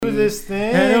do this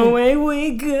thing. And away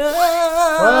we go.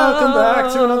 Welcome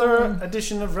back to another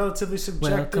edition of Relatively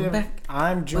Subjective. Welcome back.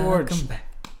 I'm George.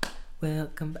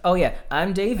 Welcome back. Oh yeah,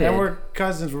 I'm David. And we're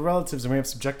cousins, we're relatives, and we have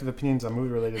subjective opinions on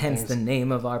movie-related things. Hence the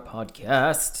name of our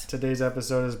podcast. Today's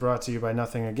episode is brought to you by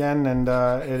Nothing Again, and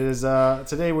it is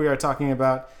today we are talking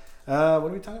about what are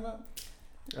we talking about?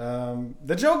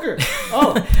 The Joker.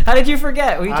 Oh, how did you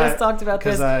forget? We just talked about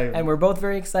this, and we're both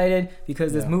very excited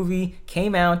because this movie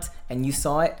came out and you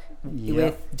saw it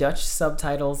with Dutch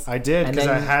subtitles. I did, because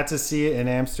I had to see it in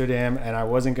Amsterdam, and I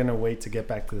wasn't going to wait to get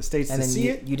back to the States to see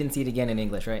it. You didn't see it again in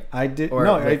English, right? I did. Or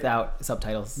no, without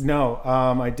subtitles? No,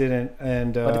 I didn't.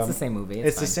 And but it's the same movie.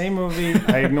 It's the same movie.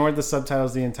 I ignored the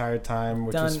subtitles the entire time,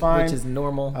 which was fine. Which is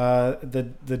normal.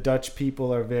 The Dutch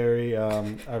people are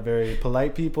very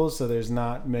polite people, so there's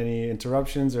not many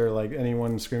interruptions or like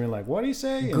anyone screaming like, "What do you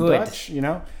say?" in Dutch, you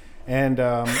know? And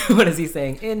what is he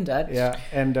saying in Dutch? Yeah,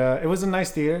 and it was a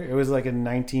nice theater. It was like a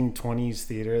 1920s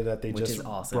theater that they just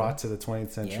awesome. Brought to the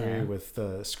 20th century with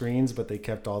screens, but they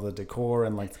kept all the decor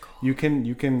and like you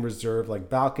can reserve like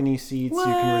balcony seats. What?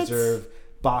 You can reserve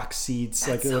box seats.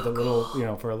 That's like so with a little,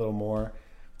 cool. For a little more.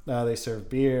 They serve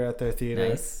beer at their theater.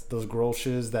 Nice. Those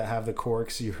grolsches that have the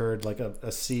corks, you heard like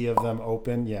a sea of them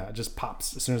open. Yeah, it just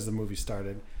pops as soon as the movie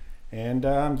started. And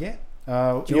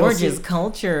George is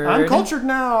cultured. I'm cultured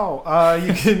now.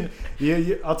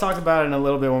 I'll talk about it in a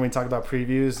little bit when we talk about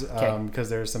previews, because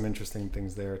there's some interesting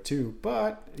things there too.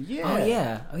 But we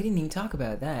didn't even talk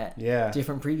about that. Yeah,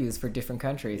 different previews for different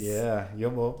countries. Yeah,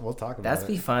 we'll talk about That's it.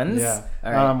 be fun. Yeah.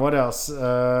 All right. What else?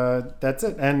 That's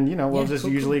it. And we'll just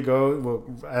usually cool.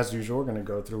 go. As usual, we're gonna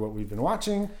go through what we've been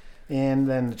watching, and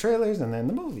then the trailers, and then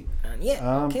the movie.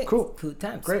 Okay. Cool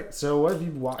times. Great. So what have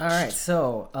you watched? All right.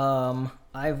 So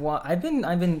I've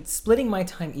been splitting my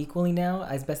time equally now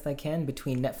as best I can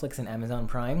between Netflix and Amazon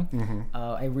Prime. Mm-hmm.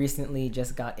 I recently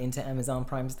just got into Amazon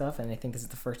Prime stuff, and I think this is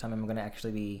the first time I'm going to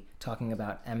actually be talking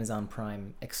about Amazon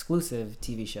Prime exclusive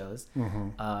TV shows.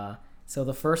 Mm-hmm. So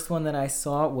the first one that I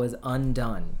saw was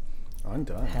Undone.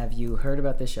 Undone. Have you heard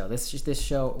about this show? This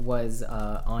show was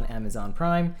on Amazon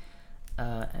Prime.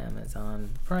 And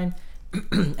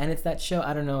it's that show.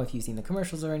 I don't know if you've seen the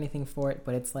commercials or anything for it,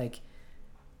 but it's like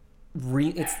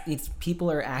it's people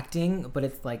are acting, but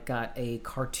it's like got a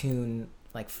cartoon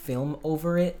like film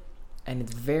over it, and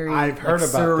it's very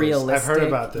surrealistic. I've heard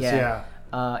about this. Yeah.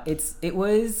 It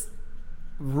was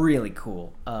really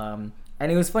cool. And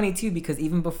it was funny too because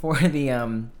even before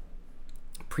the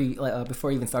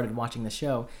before I even started watching the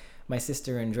show, my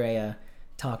sister Andrea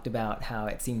talked about how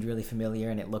it seemed really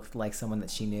familiar and it looked like someone that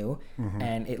she knew. Mm-hmm.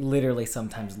 And it literally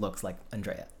sometimes looks like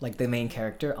Andrea. Like the main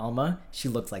character, Alma, she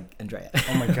looks like Andrea.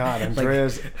 Oh my God,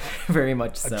 Andrea's... very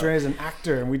much so. Andrea's an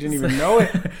actor and we didn't even know it.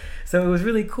 So it was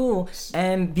really cool.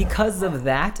 And because of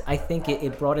that, I think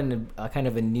it brought in a kind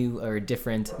of a new or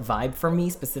different vibe for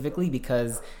me specifically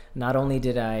because not only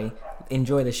did I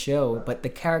enjoy the show, but the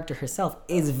character herself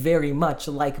is very much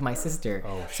like my sister.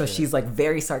 Oh, so shit. she's like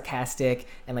very sarcastic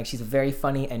and like she's very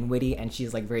funny and witty and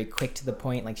she's like very quick to the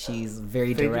point. Like she's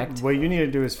very direct. What you need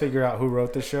to do is figure out who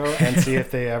wrote the show and see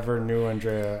if they ever knew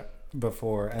Andrea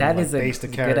before and that is based a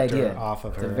good idea. Off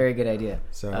of her. It's a very good idea.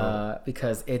 So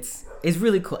because it's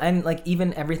really cool and like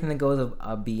even everything that goes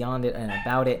beyond it and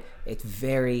about it, it's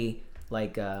very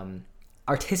like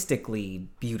artistically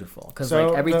beautiful because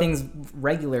like everything's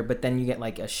regular, but then you get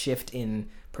like a shift in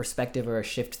perspective or a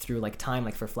shift through like time,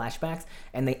 like for flashbacks,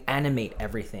 and they animate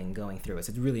everything going through it. So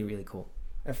it's really, really cool.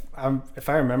 If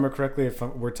I remember correctly, if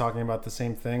we're talking about the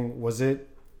same thing, was it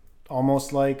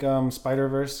almost like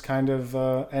Spider-Verse kind of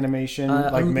animation,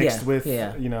 like mixed with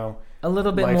a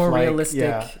little bit more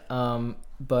realistic?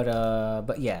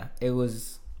 But yeah, it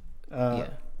was.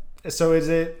 So is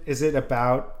it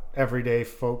about everyday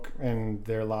folk and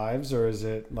their lives, or is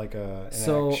it like an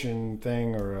action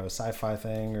thing or a sci-fi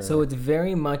thing? Or... So it's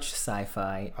very much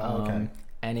sci-fi. Okay.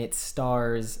 And it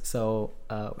stars,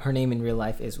 her name in real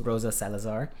life is Rosa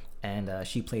Salazar, and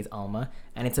she plays Alma.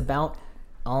 And it's about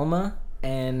Alma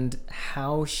and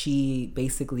how she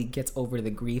basically gets over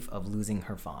the grief of losing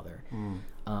her father.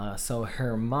 So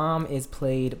her mom is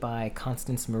played by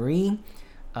Constance Marie,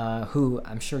 who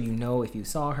I'm sure you know if you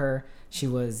saw her. She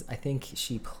was, I think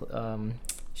she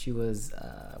was,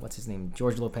 what's his name?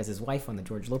 George Lopez's wife on the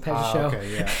George Lopez show.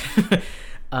 Okay, yeah.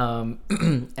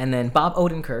 And then Bob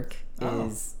Odenkirk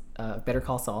is, Better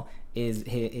Call Saul,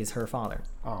 is her father.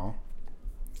 Oh.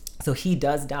 So he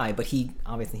does die, but he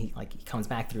obviously he comes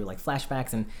back through like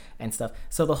flashbacks and stuff.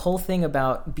 So the whole thing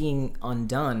about being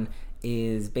undone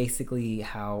is basically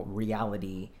how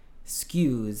reality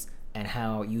skews and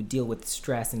how you deal with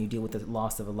stress and you deal with the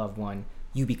loss of a loved one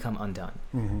you become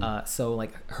undone. So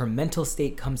like her mental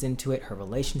state comes into it, her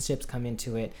relationships come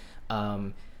into it,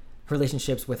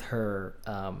 relationships with her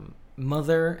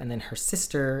mother, and then her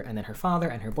sister, and then her father,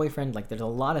 and her boyfriend. Like there's a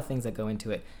lot of things that go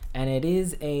into it, and it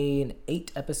is an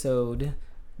 8-episode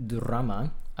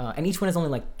drama, and each one is only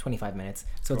like 25 minutes,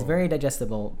 so it's very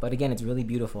digestible, but again, it's really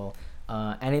beautiful,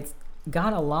 and it's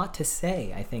got a lot to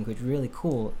say, I think, which is really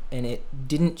cool, and it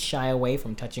didn't shy away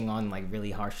from touching on like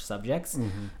really harsh subjects,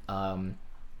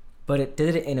 but it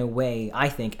did it in a way, I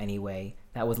think anyway,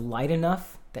 that was light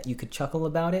enough that you could chuckle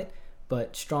about it,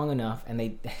 but strong enough, and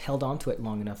they held on to it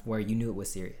long enough where you knew it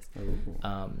was serious.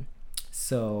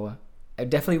 So I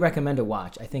definitely recommend a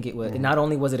watch. I think it was not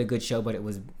only was it a good show, but it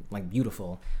was like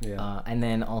beautiful. And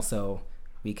then also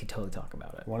we could totally talk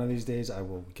about it. One of these days I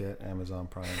will get Amazon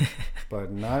Prime, but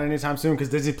not anytime soon because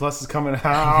Disney Plus is coming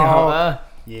out.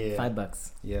 Yeah,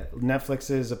 $5. Yeah,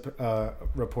 Netflix is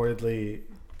reportedly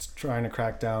trying to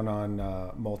crack down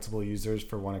on multiple users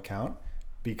for one account,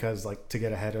 because like to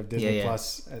get ahead of Disney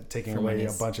Plus taking away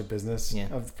a bunch of business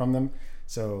from them.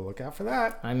 So look out for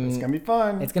that. It's gonna be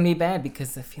fun. It's gonna be bad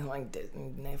because I feel like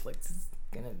Netflix is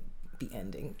gonna be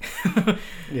ending.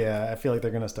 Yeah, I feel like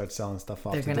they're gonna start selling stuff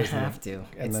off. They're gonna Disney, have to.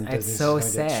 And then it's Disney's so gonna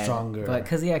sad. get stronger. But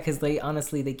because they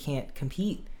honestly they can't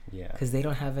compete. Yeah. Because they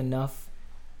don't have enough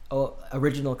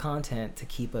original content to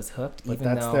keep us hooked. But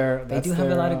even though they do have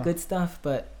a lot of good stuff,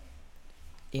 but.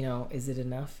 You know, is it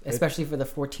enough? Especially for the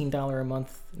 $14 a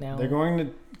month now. They're going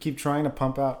to keep trying to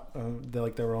pump out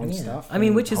their own stuff. I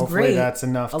mean, which is great. That's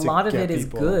enough. A lot of it is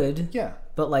good. Yeah,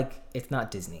 but like, it's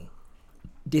not Disney.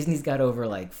 Disney's got over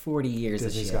like 40 years.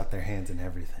 Disney's got their hands in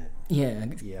everything. Yeah.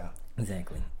 Yeah.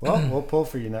 Exactly. Well, we'll pull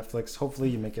for you, Netflix. Hopefully,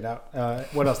 you make it out.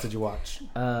 What else did you watch?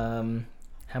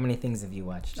 How many things have you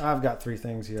watched? I've got 3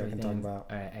 things here I can talk about.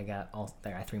 All right, I got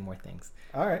 3 more things.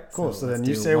 All right, cool. So then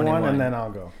you say one and then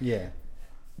I'll go. Yeah.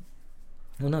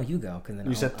 Well, no, you go, because then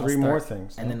you said 3 more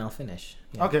things, and then I'll finish.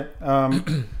 Yeah. Okay. I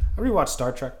rewatched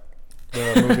Star Trek,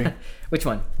 the movie. Which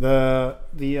one? The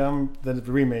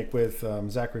remake with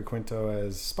Zachary Quinto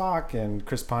as Spock and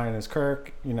Chris Pine as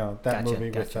Kirk. You know that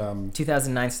movie with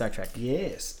 2009 Star Trek.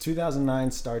 Yes,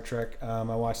 2009 Star Trek. I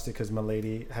watched it because my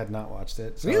lady had not watched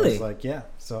it. So really? I was like, yeah.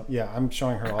 So yeah, I'm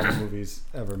showing her all the movies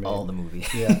ever made. All the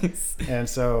movies. Yeah. And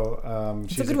so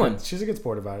she's a good one. She's a good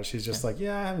sport about it. She's just like,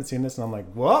 yeah, I haven't seen this, and I'm like,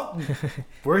 well,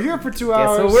 we're here for 2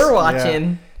 hours. Guess what we're watching.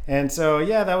 Yeah. And so,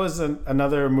 yeah, that was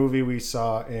another movie we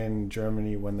saw in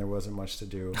Germany when there wasn't much to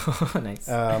do. Oh, nice.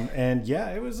 And yeah,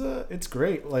 it's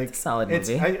great. Like, it's a solid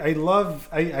movie.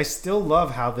 I still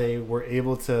love how they were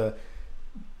able to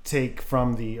take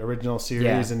from the original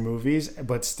series and movies,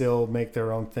 but still make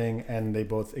their own thing. And they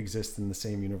both exist in the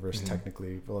same universe,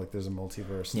 technically. But like, there's a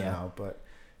multiverse now. But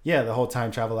yeah, the whole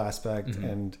time travel aspect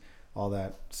and all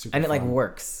that. Super and it fun. like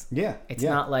works. Yeah. It's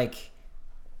not like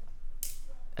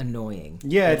annoying.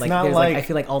 Yeah, it's not like I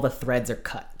feel like all the threads are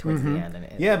cut towards the end.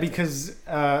 And because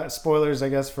spoilers, I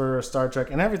guess, for Star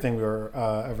Trek and everything we were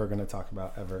ever going to talk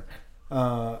about ever.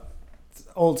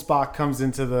 Old Spock comes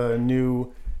into the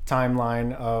new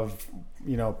timeline of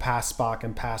past Spock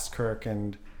and past Kirk,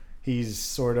 and he's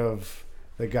sort of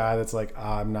the guy that's like,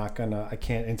 I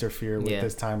can't interfere with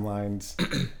this timeline's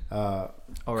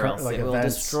or else like it will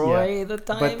events. destroy the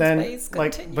time space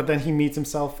continuum. But then he meets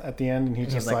himself at the end, and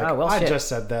he's just like, I just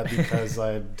said that because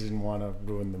I didn't want to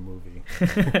ruin the movie.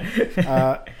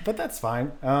 But that's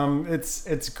fine.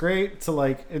 It's great to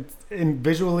like it.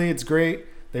 Visually, it's great.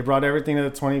 They brought everything to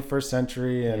the 21st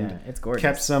century and it's gorgeous.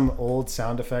 Kept some old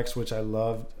sound effects, which I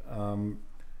loved.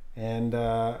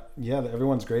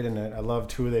 Everyone's great in it. I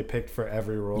loved who they picked for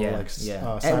every role.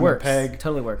 Simon Pegg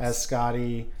totally works as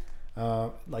Scotty.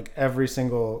 Like every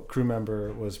single crew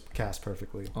member was cast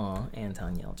perfectly. Oh,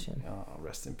 Anton Yelchin. Oh,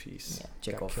 rest in peace.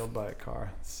 Yeah, got killed by a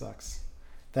car. Sucks.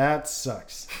 That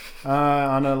sucks.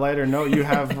 On a lighter note, you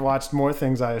have watched more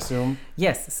things, I assume.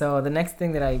 Yes. So the next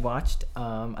thing that I watched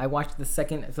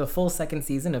the full second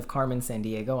season of Carmen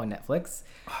Sandiego on Netflix.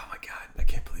 Oh my god, I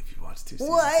can't believe you watched 2 seasons.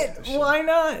 What? Why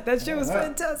not? That show was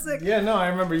fantastic. Yeah, no, I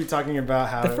remember you talking about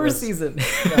how the first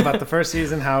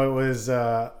season, how it was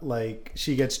like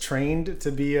she gets trained to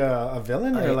be a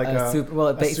villain or like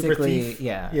a basically super thief.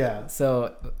 Yeah.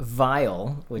 So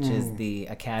Vile, which is the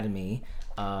academy.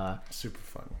 Super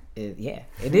fun. It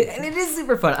is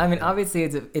super fun. I mean, obviously,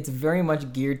 it's very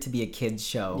much geared to be a kids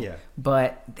show. Yeah.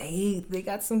 But they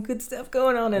got some good stuff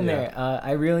going on in there.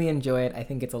 I really enjoy it. I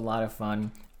think it's a lot of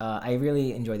fun. I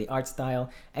really enjoy the art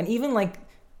style, and even like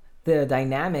the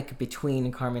dynamic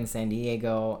between Carmen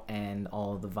Sandiego and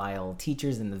all the Vile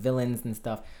teachers and the villains and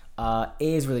stuff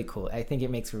is really cool. I think it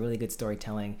makes for really good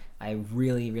storytelling. I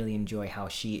really, really enjoy how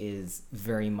she is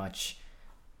very much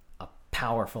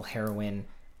powerful heroine,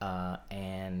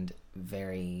 and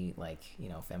very like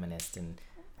feminist and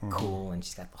cool, and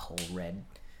she's got the whole red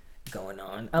going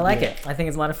on. I like it. I think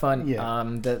it's a lot of fun.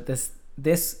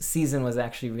 This season was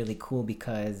actually really cool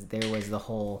because there was the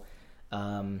whole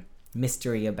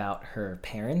mystery about her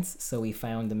parents. So we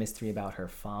found the mystery about her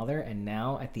father, and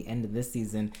now at the end of this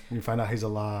season, you find out he's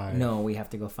alive. No, we have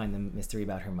to go find the mystery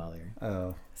about her mother.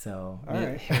 Oh, so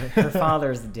right. her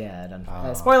father's dead.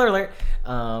 Spoiler alert.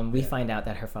 We find out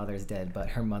that her father's dead, but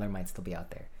her mother might still be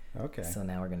out there. Okay. So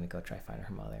now we're gonna go try to find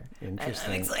her mother.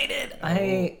 Interesting. I'm excited.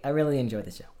 I really enjoyed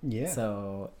the show. Yeah.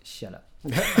 So shut up.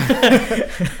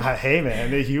 Hey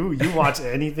man, you watch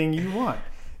anything you want.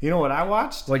 You know what I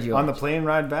watched? What'd you watch? On the plane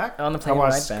ride back? On the plane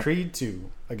ride back. I watched Creed 2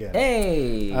 again.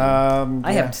 Hey!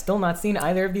 I have still not seen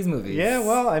either of these movies. Yeah,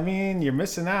 well, I mean, you're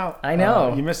missing out. I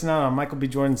know. You're missing out on Michael B.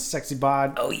 Jordan's sexy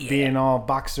bod Oh, yeah. being all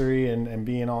boxery and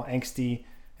being all angsty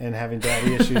and having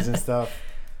daddy issues and stuff.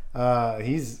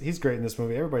 He's great in this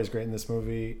movie. Everybody's great in this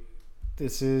movie.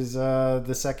 This is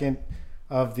the second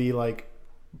of the like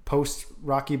post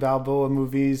Rocky Balboa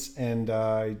movies, and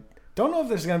I don't know if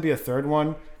there's going to be a third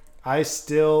one. I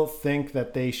still think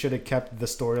that they should have kept the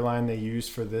storyline they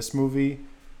used for this movie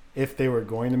if they were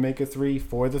going to make a 3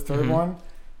 for the third one,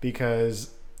 because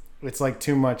it's like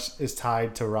too much is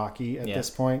tied to Rocky at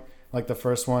this point. Like the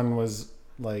first one was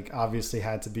like obviously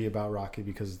had to be about Rocky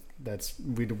because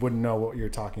we wouldn't know what you're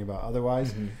talking about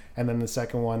otherwise. And then the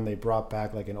second one, they brought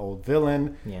back like an old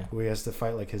villain who he has to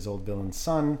fight like his old villain's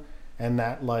son, and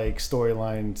that like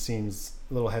storyline seems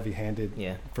a little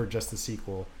heavy-handed for just the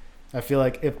sequel. I feel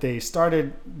like if they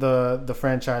started the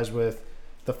franchise with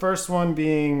the first one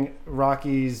being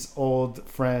Rocky's old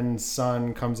friend's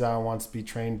son comes out and wants to be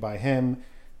trained by him,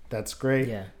 that's great.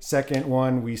 Yeah. Second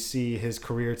one, we see his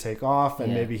career take off,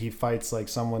 and maybe he fights like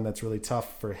someone that's really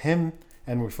tough for him,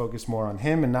 and we focus more on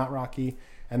him and not Rocky.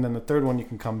 And then the third one, you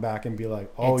can come back and be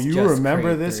like, oh, It's you just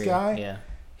remember Creed this 3. guy? Yeah.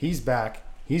 He's back.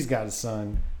 He's got a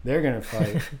son. They're gonna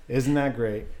fight. Isn't that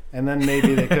great? And then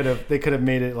maybe they could have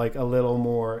made it like a little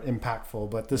more impactful.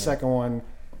 But the second one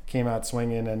came out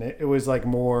swinging, and it was like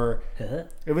more.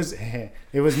 It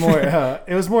was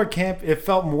more camp. It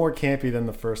felt more campy than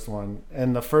the first one,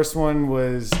 and the first one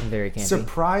was very campy.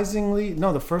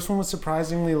 The first one was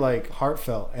surprisingly like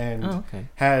heartfelt and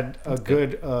had a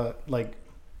good like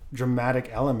dramatic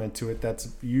element to it that's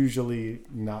usually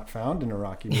not found in a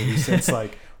Rocky movie since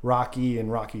like Rocky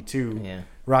and Rocky 2. Yeah.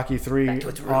 Rocky 3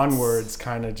 onwards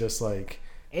kind of just like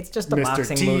it's just a Mr.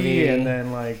 boxing T movie, and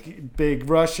then like big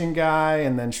Russian guy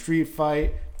and then street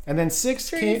fight, and then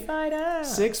 6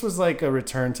 was like a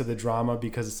return to the drama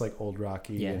because it's like old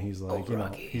Rocky and he's like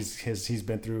Rocky. he's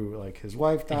been through like his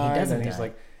wife died and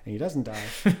he doesn't die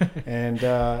and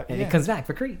he comes back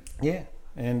for Creed.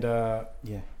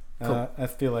 Cool. I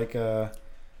feel like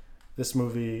this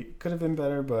movie could have been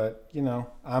better, but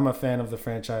I'm a fan of the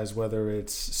franchise, whether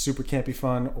it's super campy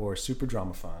fun or super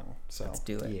drama fun. So let's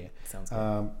do it. Yeah, sounds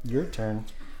good. Your turn.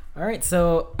 All right,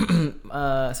 so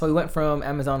so we went from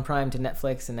Amazon Prime to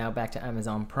Netflix, and now back to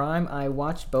Amazon Prime. I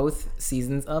watched both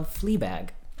seasons of Fleabag.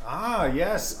 Ah,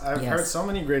 yes. I've heard so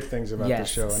many great things about this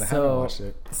show, and I haven't watched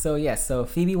it. So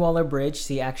Phoebe Waller-Bridge,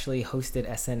 she actually hosted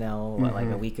SNL like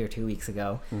a week or 2 weeks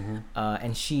ago,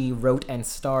 and she wrote and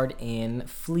starred in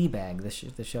Fleabag,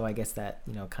 the show I guess that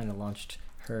kind of launched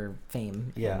her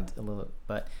fame. And a little,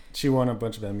 but she won a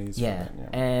bunch of Emmys. Yeah, for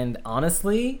that, and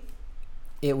honestly,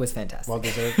 it was fantastic. Well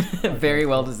deserved. Very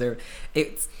well deserved.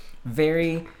 It's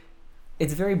very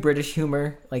British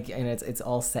humor, like, and it's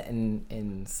all set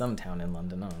in some town in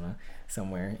London. I don't know,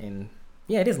 somewhere in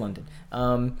it is London.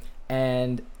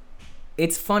 And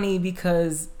it's funny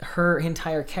because her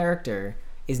entire character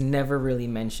is never really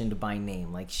mentioned by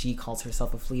name. Like she calls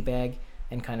herself a Fleabag,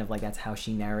 and kind of like that's how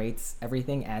she narrates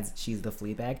everything as she's the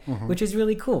Fleabag, which is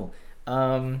really cool.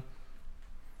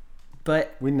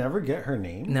 But we never get her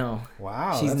name. No.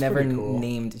 Wow. She's that's never cool.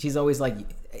 named. She's always like,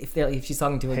 if she's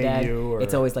talking to her dad,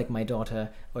 it's always like my daughter,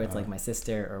 or it's like my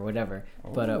sister, or whatever.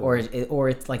 But or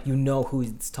it's like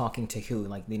who's talking to who.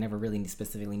 Like they never really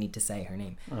specifically need to say her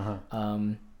name.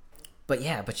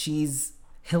 But she's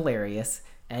hilarious,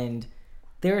 and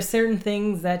there are certain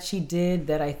things that she did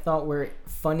that I thought were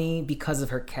funny because of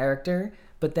her character.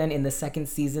 But then in the second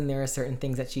season, there are certain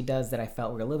things that she does that I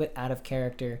felt were a little bit out of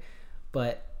character,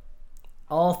 but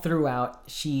all throughout,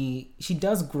 she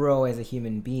does grow as a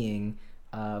human being,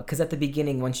 because at the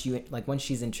beginning, once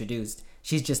she's introduced,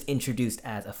 she's just introduced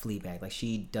as a Fleabag. Like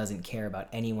she doesn't care about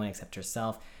anyone except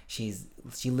herself. She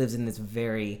lives in this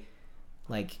very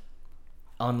like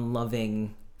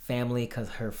unloving family because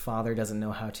her father doesn't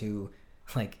know how to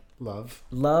like love,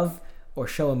 or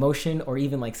show emotion or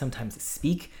even like sometimes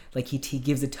speak. Like he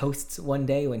gives a toast one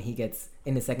day when he gets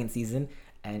in the second season,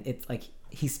 and it's like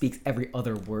he speaks every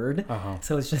other word.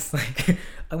 So it's just like,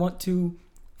 I want to,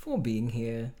 for being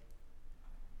here,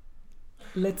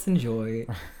 let's enjoy.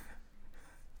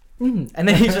 And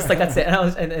then he's just like, that's it.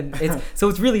 And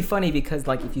it's really funny because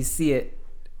like if you see it,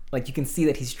 like you can see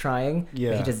that he's trying,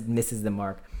 but he just misses the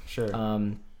mark. Sure.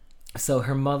 So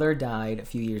her mother died a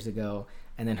few years ago,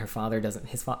 and then her father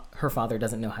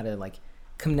doesn't know how to like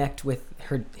connect with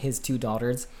his two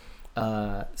daughters.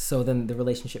 So then the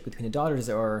relationship between the daughters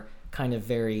are kind of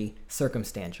very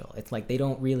circumstantial. It's like they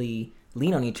don't really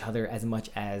lean on each other as much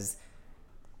as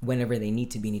whenever they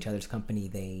need to be in each other's company,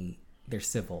 they're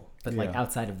civil. But like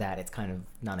outside of that, it's kind of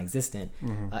non-existent,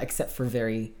 except for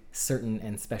very certain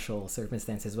and special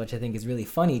circumstances, which I think is really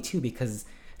funny too, because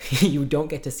you don't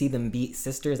get to see them be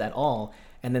sisters at all,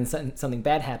 and then something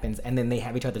bad happens, and then they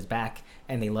have each other's back,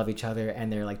 and they love each other,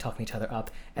 and they're like talking each other up,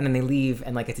 and then they leave,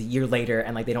 and like it's a year later,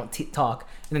 and like they don't talk,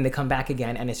 and then they come back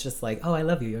again, and it's just like, oh, I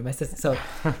love you, you're my sister. So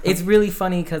it's really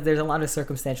funny because there's a lot of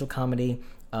circumstantial comedy.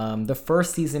 The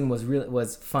first season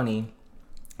was funny,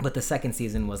 but the second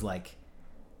season was like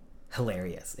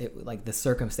hilarious. It like the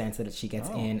circumstance that she gets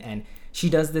in, and she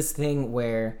does this thing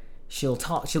where she'll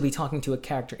be talking to a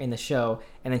character in the show,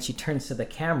 and then she turns to the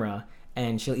camera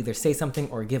and she'll either say something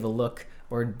or give a look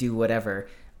or do whatever,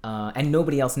 and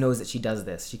nobody else knows that she does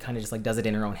this. She kind of just like does it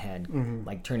in her own head,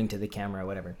 like turning to the camera or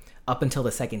whatever, up until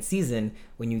the second season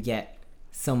when you get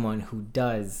someone who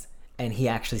does, and he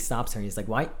actually stops her and he's like,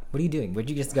 what are you doing? Where'd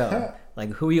you just go? Like,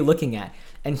 who are you looking at?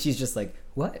 And she's just like,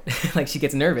 what? Like she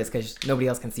gets nervous because nobody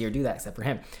else can see her do that except for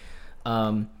him.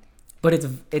 But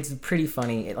it's pretty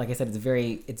funny. Like I said, it's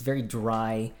very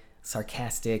dry,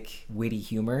 sarcastic, witty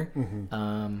humor.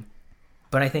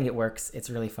 But I think it works. It's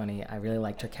really funny. I really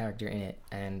liked her character in it,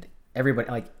 and everybody,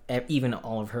 like even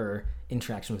all of her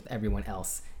interaction with everyone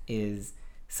else, is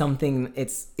something.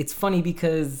 It's funny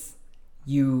because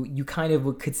you kind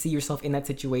of could see yourself in that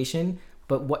situation,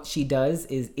 but what she does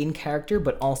is in character,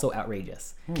 but also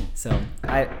outrageous. So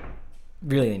I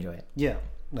really enjoy it. Yeah,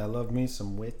 I love me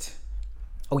some wit.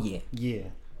 Oh yeah. Yeah.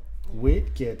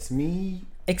 Wit gets me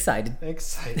excited.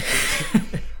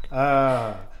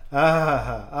 I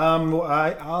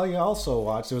also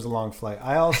watched, it was a long flight.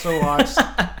 I also watched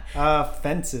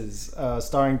Fences,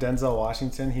 starring Denzel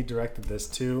Washington. He directed this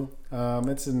too.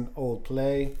 It's an old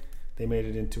play. They made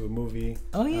it into a movie.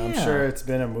 Oh yeah. I'm sure it's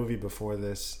been a movie before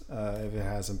this. If it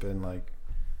hasn't been, like,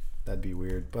 that'd be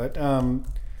weird. But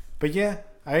yeah,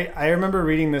 I remember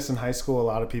reading this in high school. A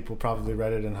lot of people probably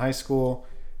read it in high school.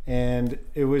 And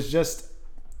it was just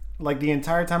like the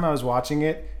entire time I was watching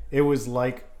it, it was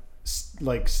like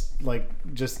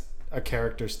just a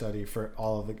character study for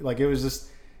all of it. Like it was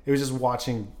just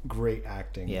watching great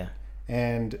acting. Yeah.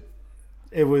 And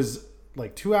it was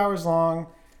like 2 hours long,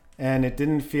 and it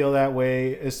didn't feel that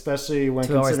way, especially when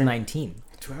 2 hours 19.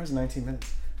 2 hours and 19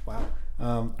 minutes. Wow.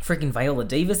 Freaking Viola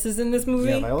Davis is in this movie.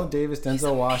 Yeah, Viola Davis,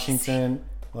 Denzel Washington.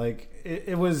 Like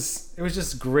it was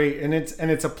just great, and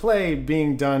it's a play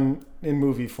being done in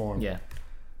movie form. Yeah.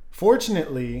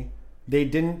 Fortunately, they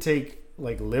didn't take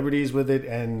like liberties with it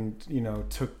and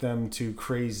took them to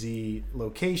crazy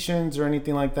locations or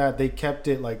anything like that. They kept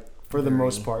it like for the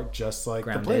most part just like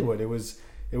grounded. The play would.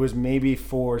 It was maybe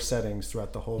 4 settings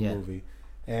throughout the whole movie,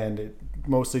 and it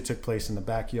mostly took place in the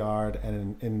backyard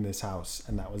and in this house,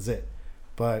 and that was it.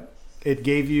 But it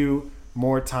gave you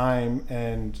more time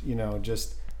and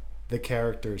just the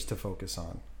characters to focus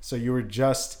on. So you were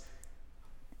just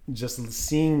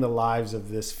seeing the lives of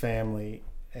this family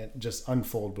and just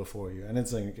unfold before you. And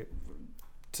it's like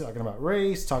talking about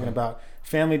race, talking about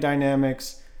family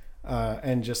dynamics,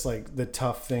 and just like the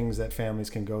tough things that families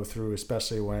can go through,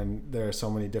 especially when there are so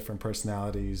many different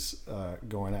personalities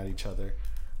going at each other.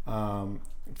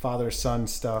 Father-son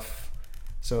stuff.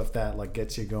 So if that like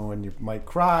gets you going, you might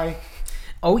cry.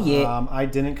 Oh yeah. I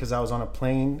didn't, because I was on a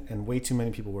plane and way too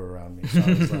many people were around me. So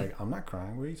I was like, I'm not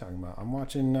crying. What are you talking about? I'm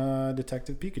watching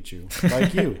Detective Pikachu,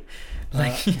 like you.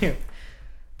 You.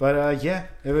 But yeah,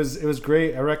 it was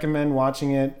great. I recommend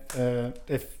watching it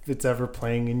if it's ever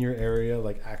playing in your area,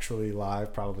 like actually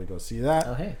live. Probably go see that.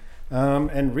 Oh hey.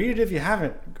 And read it if you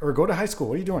haven't, or go to high school.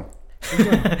 What are you doing?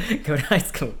 Go to high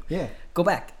school. Yeah. Go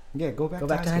back. Yeah, go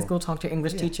back to high school. Talk to your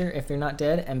English teacher if they're not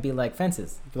dead, and be like,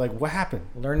 Fences. Be like, what happened?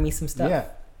 Learn me some stuff. Yeah.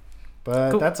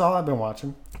 But That's all I've been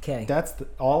watching. Okay. That's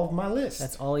all of my list.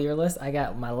 That's all your list. I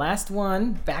got my last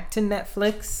one, back to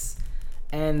Netflix.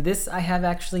 And this I have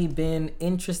actually been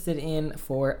interested in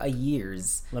for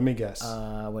years. Let me guess.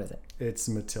 What is it? It's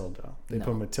Matilda. They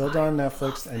put Matilda on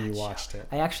Netflix, and you watched it.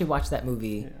 I actually watched that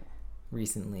movie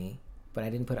recently. but I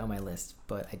didn't put it on my list.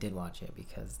 But I did watch it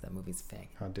because that movie's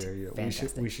How dare you?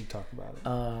 Fantastic. We should talk about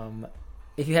it.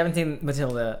 If you haven't seen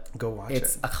Matilda, go watch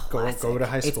it's it. A classic. Go to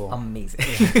high school. It's amazing.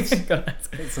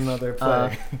 It's another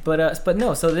play. But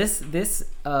no. So this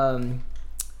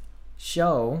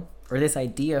show, or this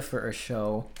idea for a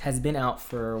show, has been out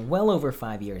for well over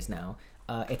 5 years now.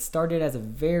 It started as a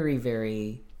very,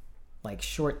 very like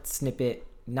short snippet,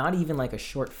 not even like a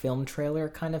short film trailer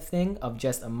kind of thing, of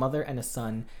just a mother and a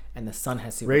son, and the son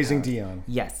has superpowers. Raising Dion.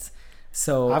 Yes.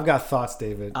 So I've got thoughts,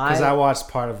 David, because I watched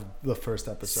part of the first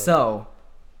episode. So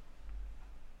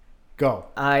go.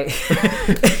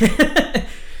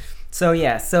 So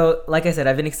yeah, so like I said,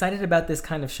 I've been excited about this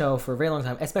kind of show for a very long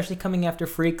time, especially coming after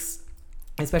Freaks,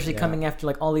 especially coming after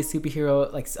like all these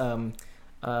superhero, like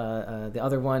the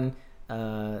other one,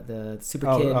 the super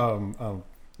kid,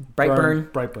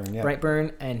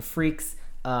 Brightburn and Freaks.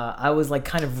 I was like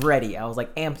kind of ready. I was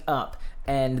like amped up,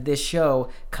 and this show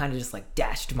kind of just like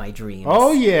dashed my dreams.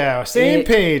 Oh yeah, same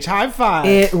page. High five.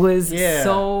 It was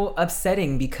so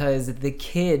upsetting because the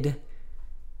kid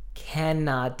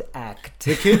cannot act.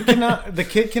 The kid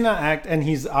cannot act, and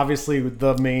he's obviously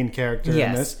the main character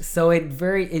in this. So it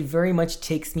very much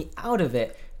takes me out of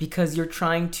it, because you're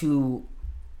trying to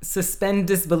suspend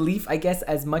disbelief, I guess,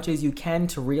 as much as you can,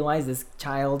 to realize this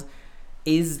child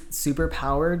is super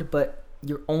powered, but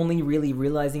you're only really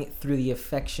realizing it through the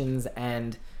affections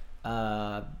and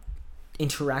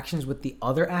interactions with the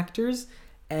other actors,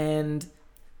 and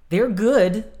they're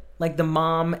good. Like the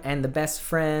mom and the best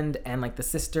friend and like the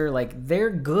sister, like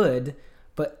they're good,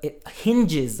 but it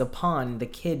hinges upon the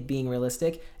kid being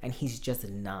realistic, and he's just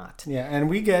not. Yeah, and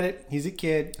we get it. He's a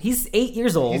kid. He's 8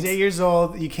 years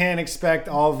old. You can't expect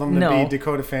all of them to be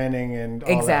Dakota Fanning and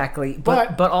all exactly.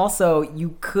 That. But also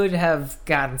you could have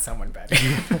gotten someone better.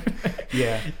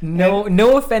 Yeah.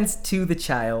 No offense to the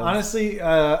child. Honestly,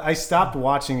 I stopped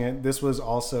watching it. This was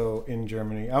also in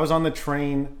Germany. I was on the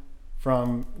train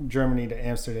from Germany to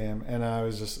Amsterdam, and I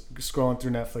was just scrolling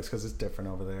through Netflix because it's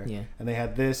different over there. Yeah. And they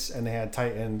had this, and they had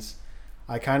Titans.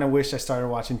 I kind of wish I started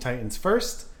watching Titans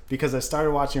first, because I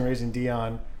started watching Raising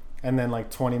Dion, and then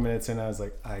like 20 minutes in, I was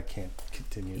like, I can't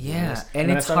continue doing this. And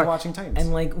then it's I started hard. watching Titans.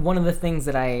 And like one of the things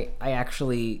that I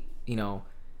actually,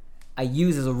 I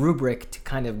use as a rubric to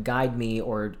kind of guide me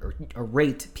or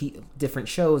rate different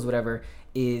shows, whatever,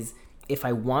 is if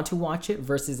I want to watch it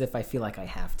versus if I feel like I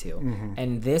have to. Mm-hmm.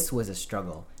 And this was a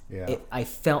struggle. Yeah. I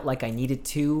felt like I needed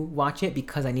to watch it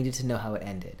because I needed to know how it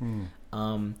ended.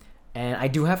 And I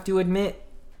do have to admit,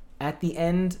 at the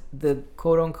end, the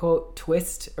quote-unquote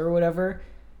twist or whatever,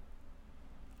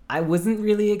 I wasn't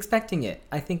really expecting it.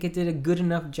 I think it did a good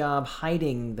enough job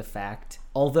hiding the fact,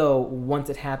 although once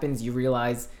it happens, you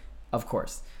realize, of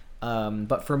course.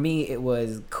 But for me, it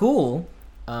was cool.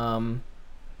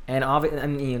 And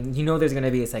there's going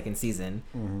to be a second season.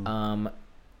 Mm-hmm.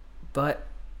 But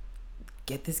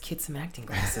get this kid some acting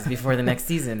classes before the next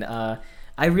season.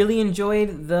 I really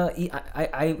enjoyed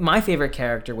my favorite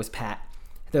character was Pat,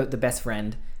 the best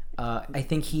friend. I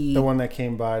think the one that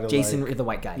came by to Jason, the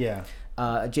white guy. Yeah.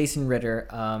 Jason Ritter.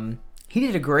 He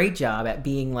did a great job at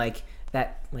being like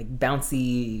that, like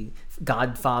bouncy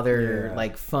godfather,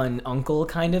 like fun uncle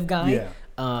kind of guy. Yeah.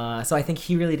 So I think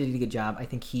he really did a good job. I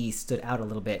think he stood out a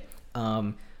little bit.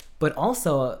 But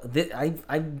also,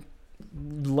 I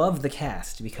love the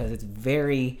cast because it's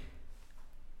very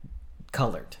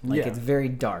colored. Like it's very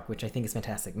dark, which I think is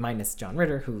fantastic. Minus John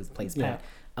Ritter, who plays Pat.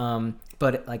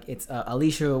 But like it's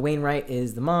Alicia Wainwright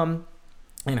is the mom,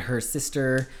 and her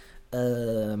sister.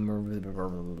 Where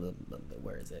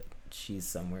is it? She's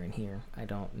somewhere in here. I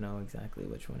don't know exactly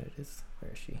which one it is.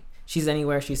 Where is she? She's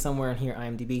anywhere. She's somewhere in here,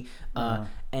 IMDb.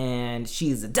 And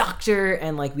she's a doctor,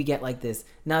 and like we get like this.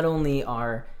 Not only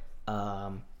are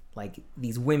like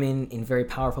these women in very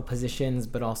powerful positions,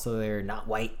 but also they're not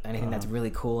white. And I think that's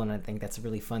really cool, and I think that's a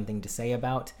really fun thing to say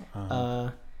about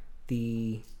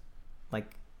the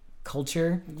like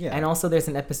culture. Yeah. And also there's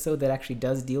an episode that actually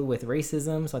does deal with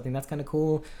racism, so I think that's kind of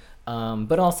cool.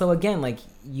 But also, again, like,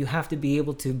 you have to be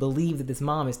able to believe that this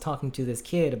mom is talking to this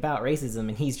kid about racism,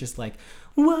 and he's just like,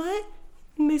 what?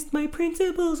 Miss, my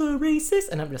principles are racist?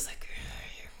 And I'm just like,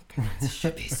 this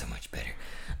should be so much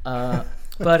better.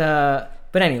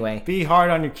 But anyway. Be hard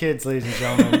on your kids, ladies and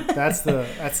gentlemen. That's the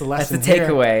lesson. That's the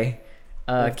takeaway.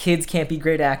 Kids can't be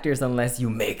great actors unless you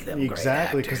make them great actors.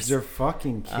 Exactly, because they're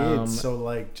fucking kids. So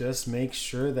like, just make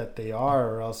sure that they are,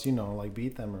 or else like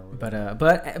beat them or whatever.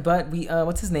 But we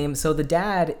what's his name? So the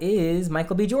dad is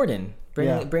Michael B. Jordan,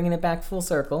 bringing it back full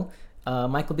circle.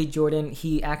 Michael B. Jordan.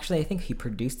 He actually, I think he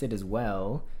produced it as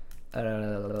well.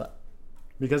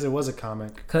 Because it was a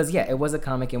comic. Because it was a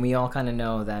comic, and we all kind of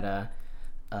know that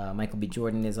Michael B.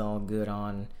 Jordan is all good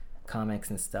on comics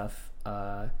and stuff.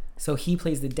 So he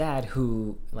plays the dad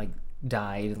who like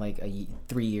died like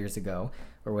 3 years ago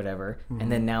or whatever,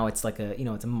 and then now it's like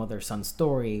it's a mother-son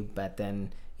story. But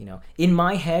then in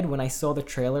my head when I saw the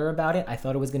trailer about it, I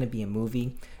thought it was going to be a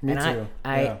movie. Me too.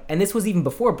 And this was even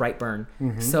before Brightburn.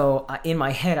 So in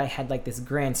my head I had like this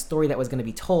grand story that was going to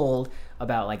be told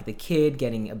about like the kid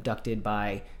getting abducted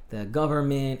by the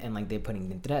government and like they're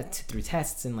putting him through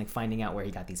tests and like finding out where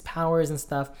he got these powers and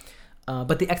stuff.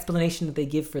 But the explanation that they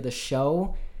give for the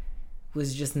show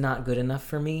was just not good enough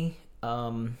for me.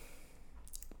 And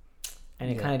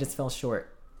it kind of just fell short.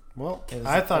 Well,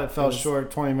 I thought it fell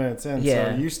short 20 minutes in,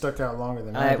 so you stuck out longer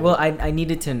than I did. Well, I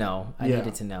needed to know.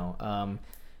 Needed to know.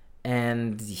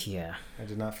 And yeah. I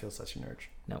did not feel such an urge.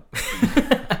 No.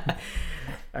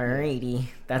 Alrighty.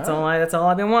 That's all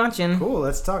I've been watching. Cool.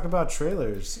 Let's talk about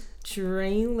trailers.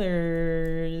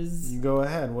 Trailers. You go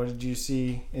ahead. What did you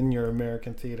see in your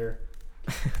American theater?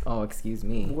 Oh, excuse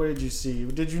me. What did you see?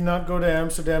 Did you not go to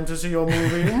Amsterdam to see your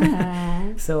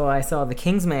movie? So I saw The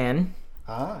King's Man.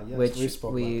 Yes, which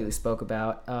we spoke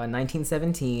about.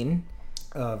 1917.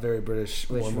 Very British.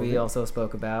 Which we also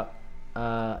spoke about.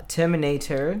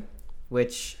 Terminator,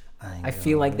 which I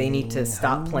feel like they need to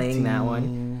stop playing that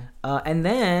one. And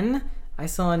then I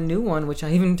saw a new one, which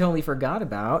I even totally forgot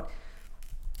about.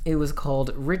 It was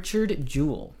called Richard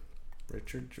Jewell.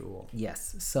 Richard Jewell.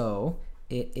 Yes. So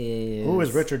it is. Who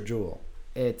is Richard Jewell?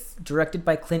 It's directed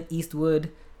by Clint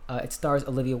Eastwood. It stars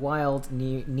Olivia Wilde,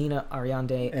 Nina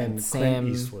Ariande, and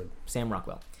Sam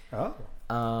Rockwell. Oh.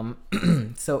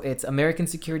 So it's American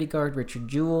security guard Richard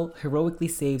Jewell heroically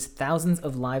saves thousands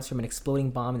of lives from an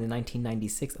exploding bomb in the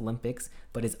 1996 Olympics,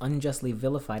 but is unjustly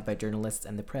vilified by journalists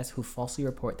and the press who falsely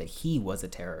report that he was a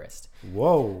terrorist.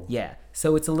 Whoa. Yeah.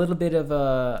 So it's a little bit of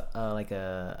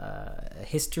a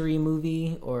history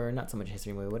movie, or not so much a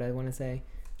history movie. What do I want to say?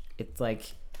 It's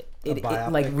like it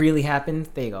like really happened.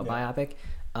 There you go, biopic.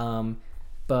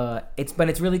 But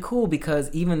it's really cool because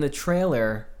even the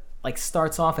trailer like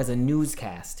starts off as a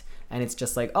newscast and it's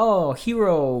just like, oh,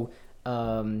 hero,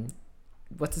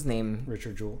 what's his name?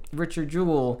 Richard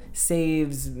Jewell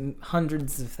saves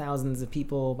hundreds of thousands of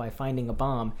people by finding a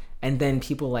bomb, and then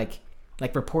people like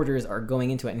reporters are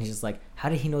going into it and he's just like, how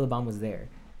did he know the bomb was there?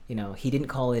 He didn't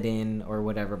call it in or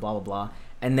whatever, blah blah blah.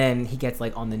 And then he gets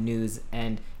like on the news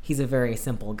and he's a very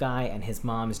simple guy and his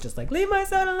mom is just like, leave my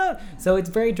son alone. So it's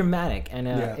very dramatic and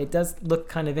it does look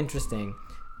kind of interesting.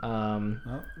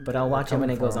 But I'll watch it when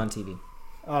it goes on TV.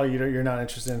 Oh, you're not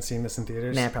interested in seeing this in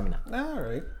theaters? Nah, probably not. All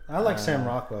right. I like Sam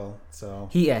Rockwell, so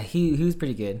he was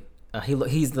pretty good.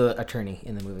 He's the attorney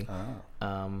in the movie.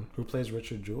 Who plays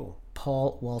Richard Jewell?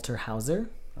 Paul Walter Hauser.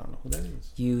 I don't know who that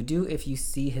is. You do if you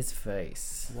see his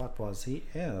face. What was he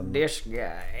in? This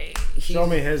guy. Show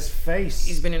me his face.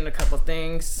 He's been in a couple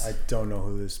things. I don't know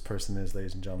who this person is,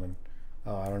 ladies and gentlemen.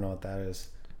 Oh, I don't know what that is.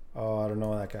 Oh, I don't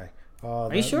know that guy.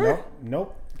 Are you sure?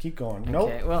 Nope. Keep going. Nope.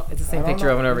 Okay, well, it's the same picture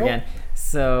over and over again.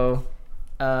 So,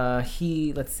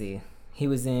 let's see. He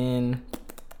was in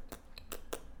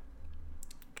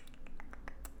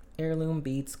Heirloom,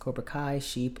 Beats, Cobra Kai,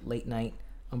 Sheep, Late Night,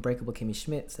 Unbreakable Kimmy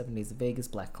Schmidt, 7 Days of Vegas,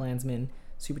 Black Klansman,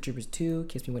 Super Troopers 2,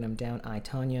 Kiss Me When I'm Down, I,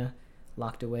 Tonya,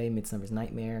 Locked Away, Midsummer's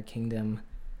Nightmare, Kingdom,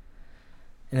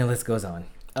 and the list goes on.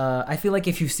 I feel like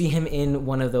if you see him in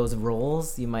one of those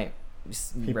roles, you might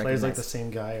He plays like the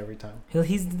same guy every time.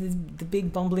 He's the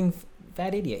big bumbling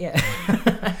fat idiot, yeah.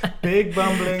 Big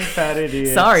bumbling fat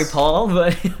idiot. Sorry, Paul,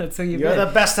 but that's who You're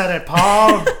the best at it,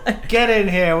 Paul. Get in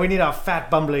here. We need a fat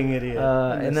bumbling idiot.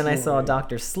 And then I saw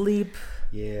Dr. Sleep.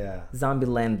 Yeah.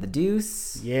 Zombieland The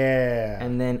Deuce. Yeah.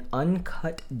 And then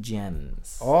Uncut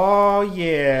Gems. Oh,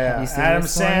 yeah. Have you seen Adam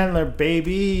this one? Sandler,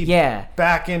 baby. Yeah.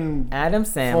 Back in Adam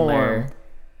Sandler. form.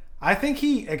 I think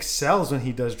he excels when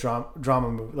he does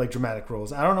dramatic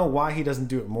roles. I don't know why he doesn't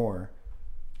do it more.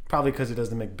 Probably because he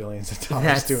doesn't make billions of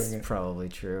dollars doing it. That's probably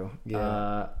true.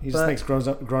 Yeah. He just makes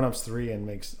Grown Ups 3 and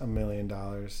makes $1 million.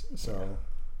 So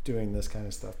doing this kind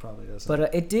of stuff probably doesn't. But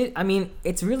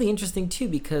it's really interesting too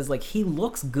because like he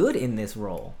looks good in this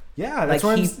role. Yeah, that's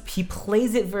like he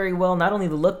plays it very well. Not only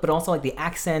the look, but also like the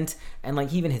accent and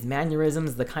like even his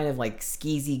mannerisms. The kind of like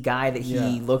skeezy guy that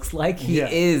he looks like he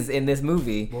is in this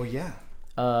movie. Well, yeah.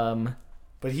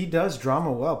 But he does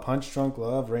drama well. Punch Drunk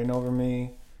Love, Reign Over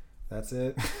Me. That's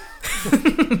it.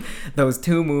 Those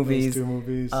two movies.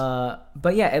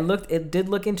 But yeah, it did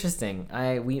look interesting.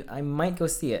 I might go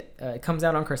see it. It comes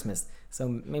out on Christmas, so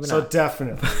maybe not. So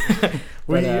definitely,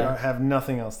 we have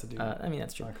nothing else to do.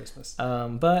 That's true on Christmas.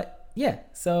 But yeah,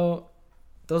 so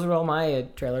those are all my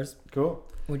trailers. Cool.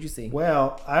 What'd you see?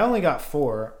 Well, I only got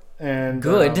 4, and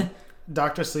good.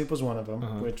 Doctor Sleep was one of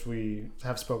them, which we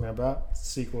have spoken about.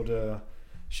 Sequel to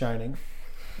Shining.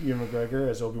 Ewan McGregor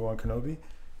as Obi-Wan Kenobi.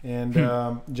 And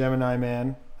Gemini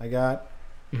Man I got.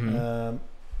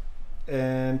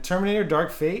 And Terminator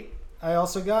Dark Fate I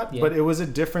also got. But it was a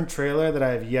different trailer that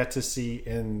I have yet to see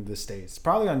in the States.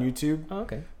 Probably on YouTube. Oh,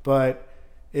 okay. But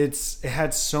it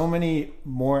had so many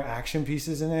more action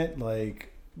pieces in it.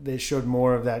 Like, they showed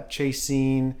more of that chase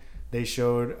scene. They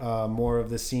showed more of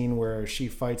the scene where she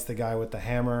fights the guy with the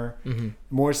hammer.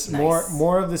 More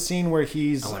of the scene where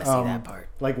he's I want to see that part.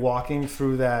 Like walking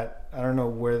through that. I don't know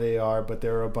where they are, but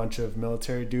there are a bunch of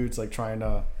military dudes like trying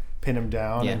to pin him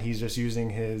down, and he's just using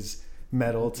his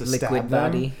metal to stab them.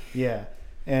 Body. Yeah.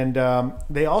 And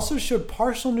they also showed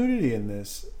partial nudity in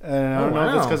this. And I don't know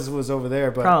if it's because it was over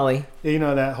there, but probably. You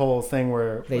know that whole thing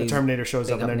where the Terminator shows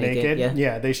up and they're naked?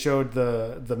 Yeah, they showed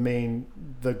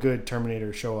the good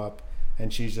Terminator show up,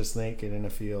 and she's just naked in a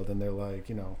field, and they're like,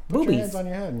 you know, put your hands on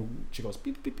your head, and she goes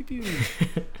beep beep beep beep.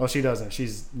 Well, she doesn't.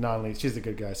 She's non-lethal. She's the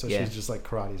good guy, so she's just like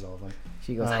karates all of them.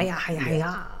 She goes hiya hiya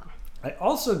hiya. I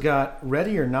also got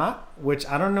Ready or Not, which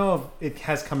I don't know if it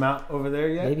has come out over there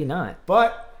yet. Maybe not.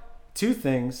 But two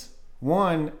things.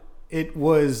 One, it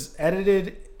was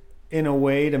edited in a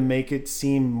way to make it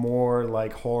seem more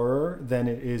like horror than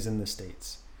it is in the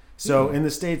States. So in the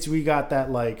States, we got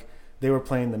that, like, they were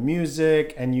playing the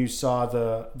music, and you saw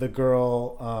the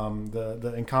girl,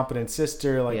 the incompetent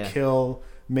sister, like kill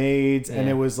maids, and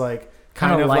it was like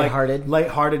kind of lighthearted,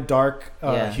 dark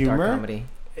humor. Dark comedy.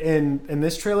 In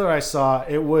this trailer I saw,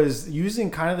 it was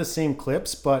using kind of the same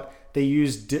clips, but they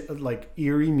used like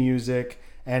eerie music,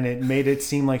 and it made it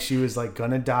seem like she was like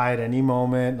gonna die at any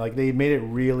moment. Like, they made it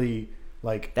really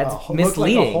like that's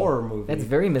misleading. Like a horror movie. That's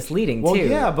very misleading too. Well,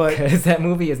 yeah, but because that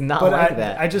movie is not like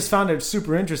that. I just found it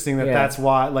super interesting that that's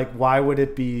why. Like, why would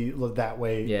it be that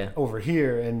way over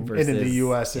here and in the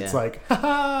U.S. It's like,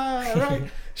 right.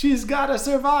 She's gotta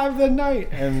survive the night,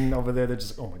 and over there they're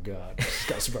just like, oh my god, she's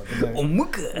gotta survive the night. Oh my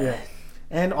god. Yeah.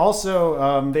 And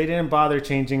also, they didn't bother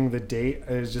changing the date.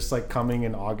 It was just like coming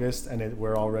in August, and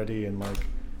we're already in like,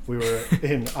 we were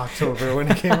in October when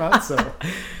it came out, so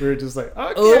we were just like,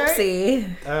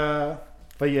 okay. Oopsie.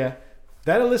 But yeah,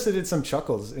 that elicited some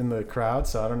chuckles in the crowd,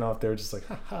 so I don't know if they were just like,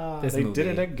 haha, they did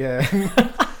it again.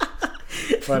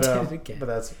 But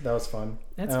that was fun.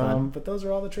 That's fun. But those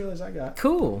are all the trailers I got.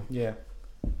 Cool. Yeah.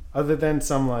 Other than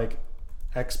some like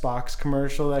Xbox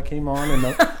commercial that came on and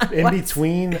in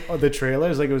between the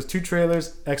trailers, like it was 2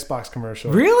 trailers, Xbox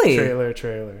commercial. Really?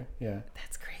 Trailer. Yeah.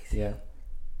 That's crazy.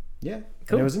 Yeah.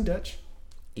 Cool. And it was in Dutch.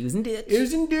 It was in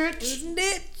Dutch.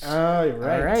 All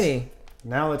right. Alrighty.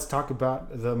 Now let's talk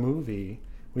about the movie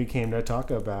we came to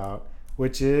talk about,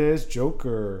 which is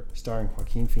Joker, starring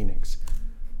Joaquin Phoenix.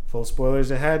 Full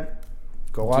spoilers ahead.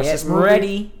 Go watch this movie. Get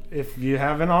ready. If you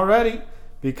haven't already.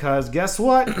 Because guess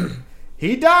what?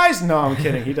 He dies. No, I'm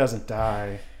kidding. He doesn't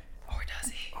die. Or does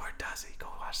he? Go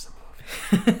watch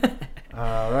the movie.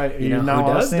 All right. You know not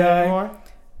who does die anymore?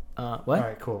 What? All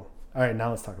right, cool. All right,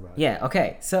 now let's talk about it. Yeah,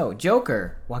 okay. So,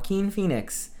 Joker, Joaquin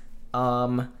Phoenix.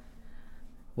 What'd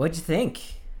you think?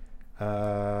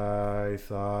 I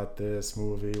thought this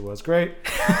movie was great.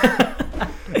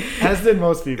 As did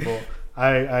most people,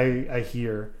 I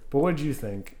hear. But what did you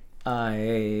think?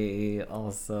 I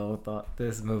also thought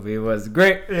this movie was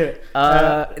great. Yeah.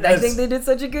 I think they did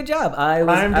such a good job. I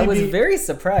was very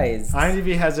surprised.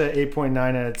 IMDb has it at 8.9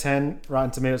 out of 10. Rotten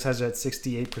Tomatoes has it at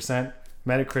 68%.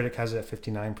 Metacritic has it at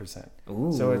 59%.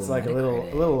 Ooh, so it's like a little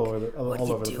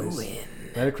all over the place.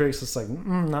 Metacritic's just like,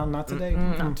 not today.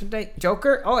 Not today.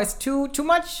 Joker? Oh, it's too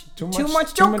much. Too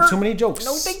much Joker. Too many jokes.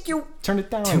 No, thank you. Turn it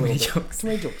down. Too many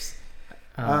jokes.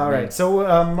 All right. So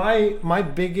my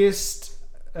biggest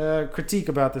critique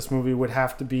about this movie would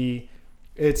have to be,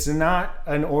 it's not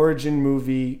an origin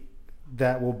movie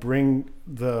that will bring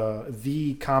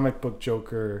the comic book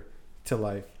Joker to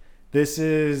life. This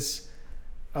is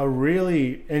a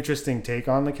really interesting take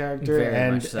on the character,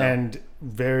 and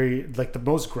very like the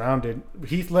most grounded.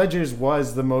 Heath Ledger's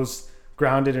was the most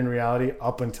grounded in reality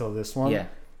up until this one. Yeah.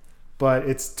 But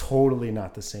it's totally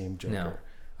not the same Joker.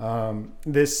 No.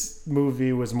 This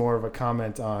movie was more of a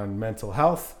comment on mental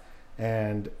health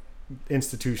and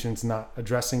institutions not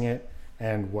addressing it,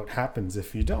 and what happens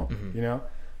if you don't. You know.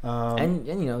 And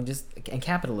you know, just and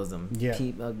capitalism. Yeah.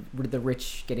 The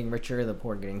rich getting richer, the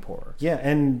poor getting poorer. Yeah,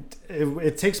 and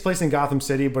it takes place in Gotham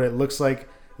City, but it looks like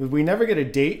we never get a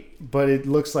date, but it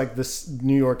looks like this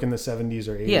New York in the 70s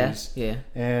or 80s. Yeah.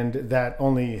 And that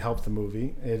only helped the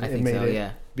movie. I think so.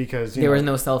 Yeah. Because there was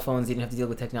no cell phones, you didn't have to deal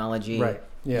with technology. Right.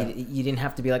 Yeah. You didn't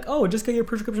have to be like, oh, just get your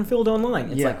prescription filled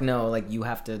online. It's like, no, like you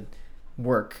have to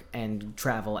work and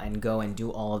travel and go and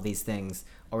do all of these things,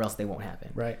 or else they won't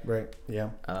happen. Right. Yeah.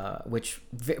 Which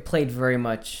played very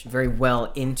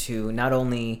well into not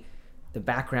only the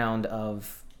background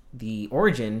of the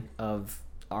origin of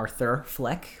Arthur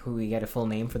Fleck, who we get a full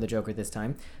name for the Joker this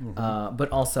time, but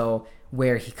also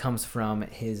where he comes from,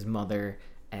 his mother,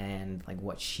 and like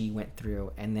what she went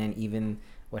through, and then even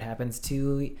what happens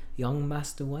to young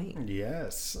Master Wayne.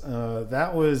 Yes,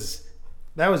 that was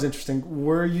interesting.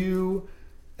 Were you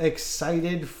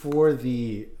excited for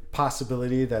the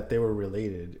possibility that they were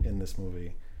related in this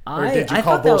movie, or did you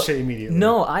call bullshit immediately?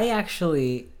 No,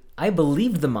 I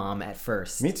believed the mom at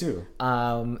first. Me too.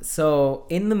 So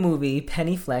in the movie,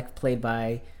 Penny Fleck, played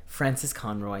by Frances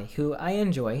Conroy, who I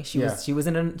enjoy. She was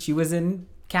in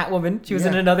Catwoman. She was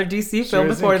in another DC film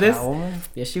before this. Catwoman?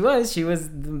 Yes, she was. She was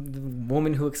the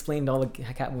woman who explained all of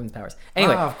Catwoman's powers.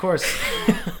 Anyway, of course.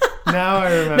 Now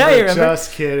I remember. Now you remember.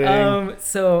 Just kidding.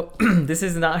 So this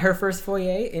is not her first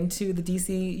foray into the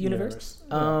DC universe.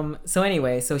 So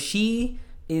anyway, so she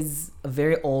is a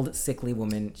very old, sickly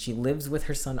woman. She lives with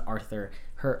her son Arthur.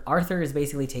 Arthur is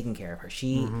basically taking care of her.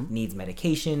 She needs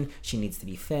medication. She needs to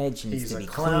be fed. She needs to be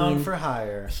clean. He's a clown for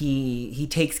hire. He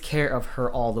takes care of her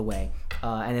all the way.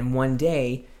 And then one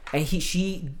day, and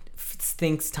she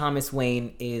thinks Thomas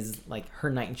Wayne is like her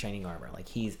knight in shining armor. Like,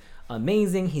 he's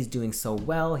amazing. He's doing so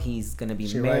well. He's gonna be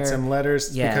mayor. She writes him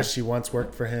letters because she once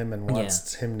worked for him and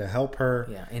wants him to help her.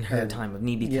 Yeah, in her time of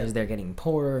need, because they're getting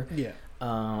poorer. Yeah.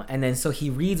 And then so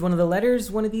he reads one of the letters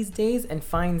one of these days and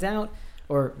finds out,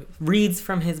 or reads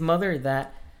from his mother,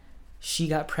 that she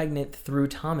got pregnant through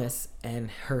Thomas,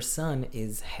 and her son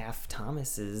is half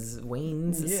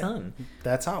Wayne's son.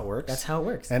 That's how it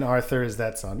works. And Arthur is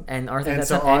that son. And Arthur is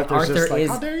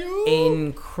how dare you?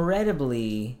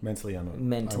 Incredibly mentally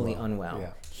unwell.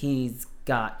 Yeah. He's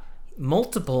got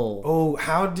multiple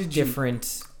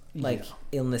different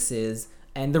illnesses.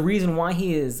 And the reason why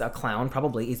he is a clown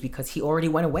probably is because he already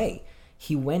went away.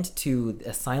 He went to the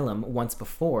asylum once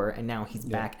before, and now he's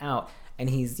back out. And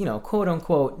he's, quote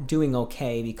unquote, doing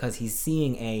okay because he's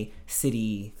seeing a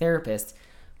city therapist.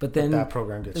 But then that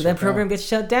program gets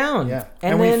shut down. Yeah.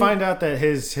 And we find out that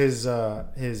his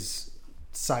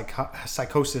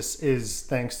psychosis is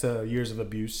thanks to years of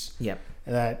abuse. Yep.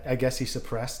 That I guess he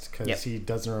suppressed because he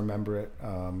doesn't remember it.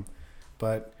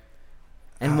 But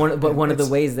one of the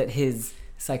ways that his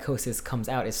psychosis comes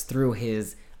out is through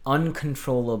his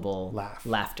uncontrollable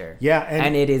laughter. Yeah,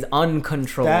 and it is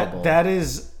uncontrollable. That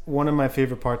is one of my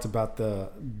favorite parts about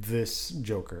this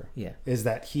Joker. Yeah, is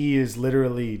that he is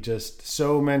literally just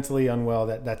so mentally unwell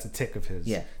that's a tick of his.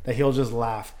 Yeah, that he'll just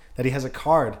laugh. That he has a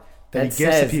card that he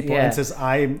gives to people and says,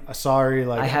 "I'm sorry,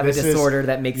 I have a disorder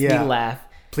that makes me laugh.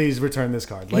 Please return this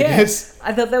card." I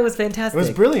thought that was fantastic. It was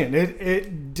brilliant.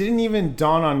 It didn't even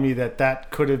dawn on me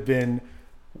that could have been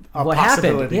a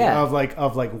possibility of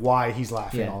why he's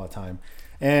laughing all the time.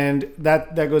 And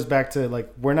that goes back to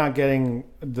we're not getting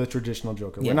the traditional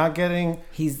Joker. We're not getting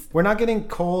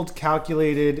cold,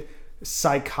 calculated,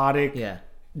 psychotic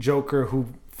Joker who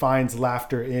finds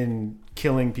laughter in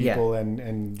killing people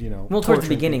and towards the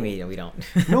beginning we don't.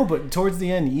 No, but towards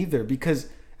the end either, because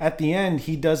at the end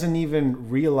he doesn't even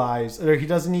realize, or he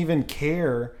doesn't even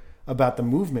care about the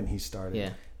movement he started.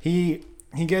 Yeah.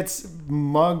 He gets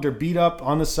mugged or beat up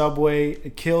on the subway,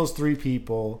 kills 3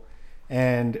 people,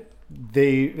 and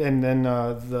then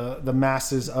the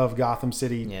masses of Gotham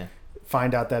City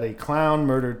find out that a clown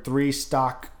murdered 3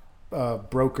 stock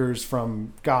brokers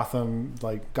from Gotham,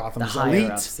 Gotham's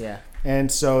elite. And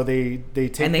so they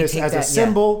take this as a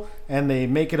symbol, and they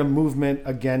make it a movement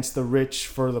against the rich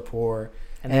for the poor.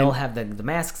 And they all have the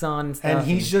masks on and stuff. And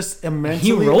he's just immensely...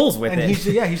 He rolls with it.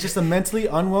 He's just a mentally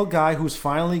unwell guy who's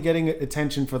finally getting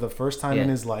attention for the first time in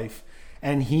his life.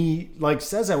 And he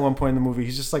says at one point in the movie,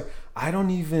 he's just I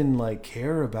don't even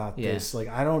care about this.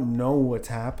 I don't know what's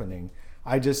happening.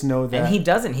 I just know that... And he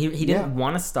doesn't. He didn't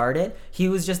want to start it. He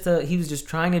was just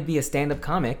trying to be a stand-up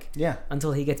comic. Yeah.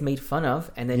 Until he gets made fun of,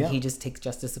 and then he just takes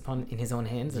justice in his own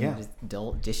hands and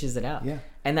just dishes it out. Yeah.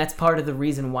 And that's part of the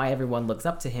reason why everyone looks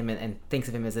up to him and thinks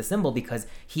of him as a symbol, because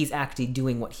he's actually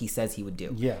doing what he says he would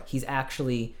do. Yeah. He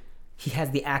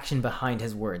has the action behind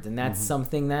his words, and that's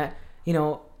something that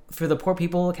for the poor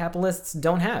people, capitalists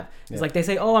don't have. It's they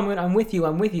say, "Oh, I'm with you,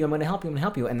 I'm going to help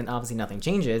you," and then obviously nothing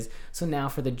changes. So now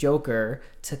for the Joker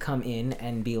to come in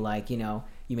and be like, you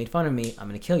made fun of me, I'm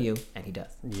going to kill you, and he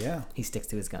does. Yeah, he sticks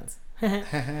to his guns.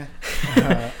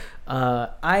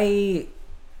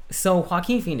 So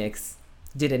Joaquin Phoenix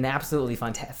did an absolutely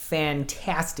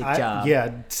fantastic job.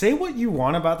 Yeah, say what you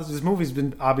want about this. This movie's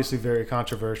been obviously very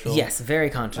controversial. Yes, very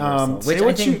controversial, which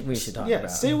I think we should talk about.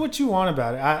 Say what you want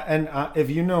about it. If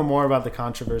you know more about the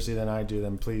controversy than I do,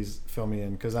 then please fill me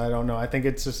in, because I don't know. I think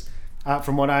it's just,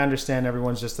 from what I understand,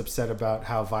 everyone's just upset about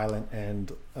how violent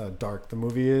and dark the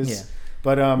movie is. Yeah.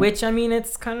 But which, I mean,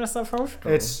 it's kind of supposed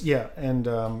to. It's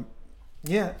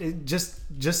it just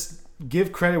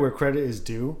give credit where credit is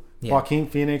due. Yeah. Joaquin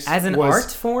Phoenix, as an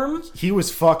art form, he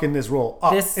was fucking this role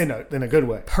up in a good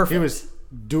way. Perfect. He was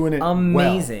doing it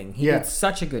amazing. Well. He did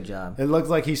such a good job. It looked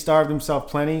like he starved himself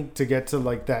plenty to get to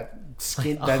like that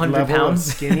skin, that level pounds.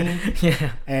 of skinny.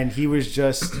 Yeah, and he was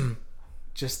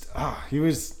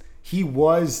he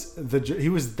was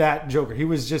that Joker. He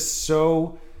was just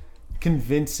so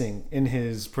convincing in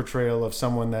his portrayal of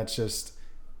someone that's just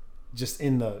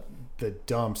in the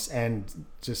dumps and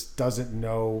just doesn't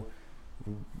know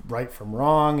right from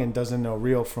wrong and doesn't know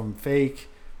real from fake.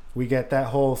 We get that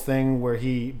whole thing where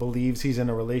he believes he's in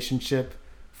a relationship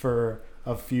for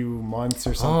a few months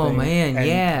or something. Oh man, and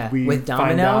yeah. We with Domino?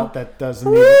 find out that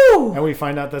doesn't even, and we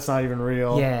find out that's not even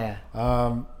real. Yeah.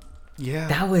 Yeah.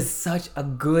 That was such a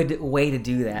good way to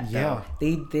do that. Yeah. Though.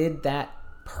 They did that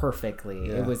perfectly.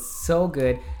 Yeah. It was so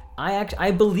good.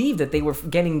 I believe that they were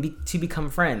getting to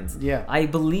become friends. Yeah. I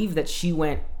believe that she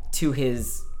went to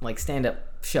his like stand-up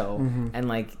show and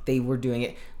like they were doing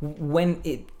it. When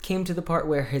it came to the part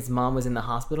where his mom was in the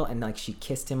hospital and like she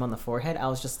kissed him on the forehead, I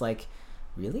was just like,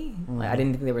 really? Like, I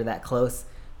didn't think they were that close.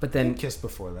 But then they kissed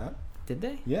before that. Did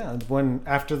they? Yeah, when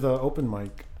after the open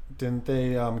mic, didn't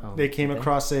they? They came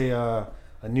across a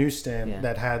newsstand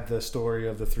that had the story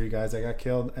of the 3 guys that got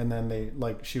killed, and then they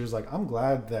she was like, I'm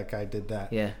glad that guy did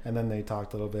that. Yeah. And then they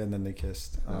talked a little bit, and then they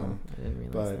kissed. I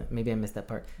didn't realize that. Maybe I missed that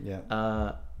part.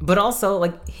 Yeah. But also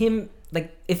like him,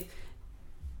 like if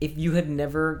you had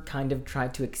never kind of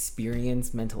tried to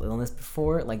experience mental illness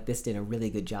before, like this did a really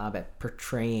good job at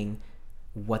portraying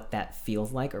what that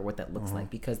feels like or what that looks like,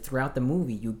 because throughout the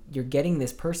movie you're getting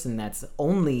this person that's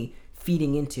only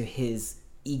feeding into his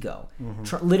ego,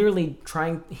 literally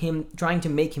trying to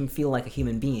make him feel like a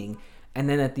human being, and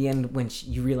then at the end when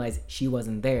you realize she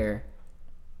wasn't there,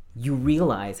 you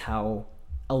realize how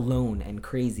alone and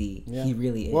crazy he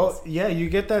really is. Well, yeah, you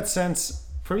get that sense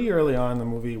pretty early on in the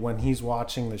movie when he's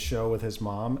watching the show with his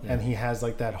mom, and he has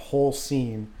like that whole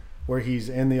scene where he's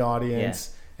in the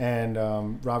audience and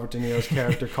Robert De Niro's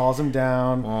character calls him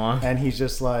down. Aww. And he's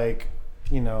just like,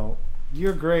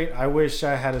 you're great. I wish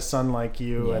I had a son like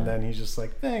you. Yeah. And then he's just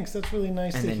like, thanks. That's really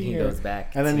nice to hear. And then he goes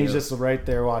back. And then he's just right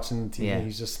there watching the TV. Yeah.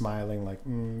 He's just smiling like,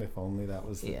 if only that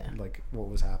was like what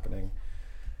was happening.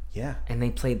 Yeah. And they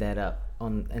played that up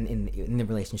in the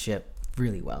relationship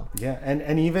really well. Yeah.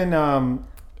 And even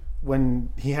when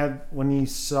he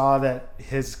saw that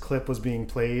his clip was being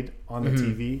played on the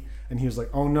TV, and he was like,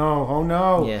 oh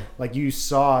no. Yeah. Like you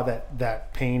saw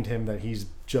that pained him, that he's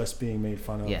just being made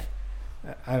fun of. Yeah.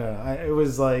 I don't know. It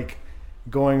was like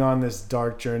going on this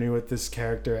dark journey with this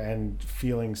character and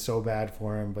feeling so bad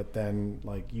for him, but then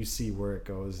like you see where it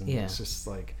goes, and it's just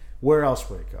like, where else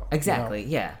would it go? Exactly.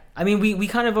 Yeah. I mean, we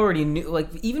kind of already knew, like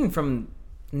even from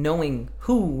knowing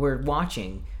who we're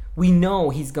watching, we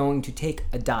know he's going to take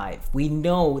a dive. We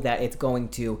know that it's going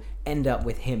to end up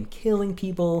with him killing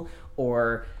people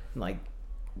or like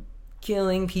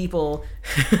killing people.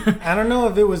 I don't know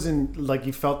if it was like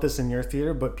you felt this in your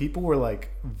theater, but people were like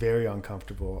very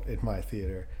uncomfortable in my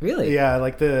theater. Really? Yeah,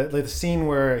 like the scene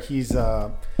where he's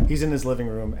in his living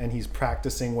room and he's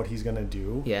practicing what he's gonna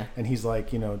do. Yeah. And he's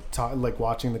like, like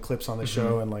watching the clips on the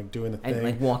show and like doing the thing. And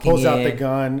like walking pulls out in. the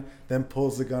gun, then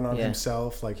pulls the gun on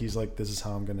himself. Like he's like, this is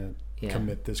how I'm gonna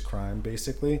commit this crime.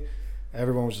 Basically,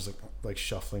 everyone was just like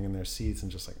shuffling in their seats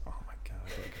and just like, oh my god,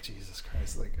 like Jesus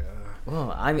Christ, like.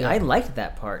 Well, I mean, I liked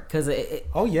that part because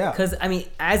because I mean,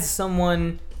 as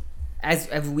someone,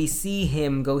 as we see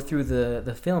him go through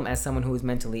the film as someone who is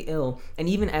mentally ill, and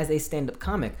even as a stand-up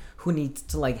comic who needs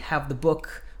to like have the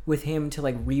book with him to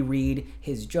like reread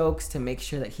his jokes to make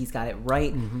sure that he's got it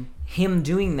right. Him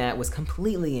doing that was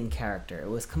completely in character. It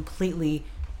was completely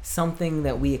something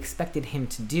that we expected him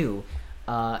to do,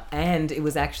 and it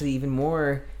was actually even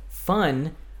more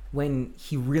fun when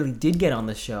he really did get on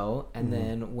the show, and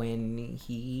then when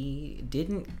he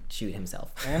didn't shoot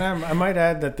himself. And I might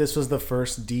add that this was the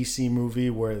first DC movie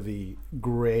where the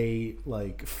gray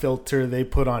like filter they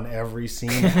put on every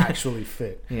scene actually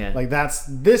fit. Yeah, like this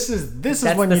is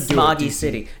when the you do smoggy it,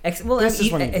 city.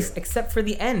 Except for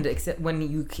the end, except when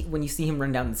you see him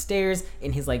run down the stairs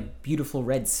in his like beautiful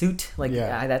red suit, like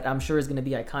that I'm sure is going to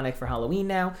be iconic for Halloween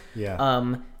now.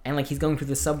 Yeah. and like he's going through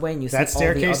the subway, and you that see all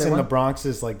the staircase other in one. the Bronx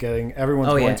is like getting everyone's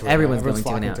Oh going yeah, to it. everyone's Everyone's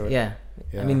going to it flocking now. to it. Yeah.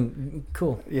 Yeah. I mean,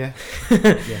 cool. Yeah.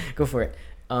 Go for it.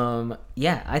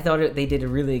 Yeah, I thought they did a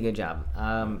really good job.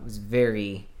 I was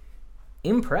very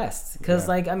impressed because,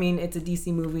 like, I mean, it's a DC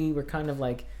movie. We're kind of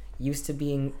like used to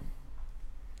being,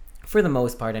 for the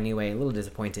most part anyway, a little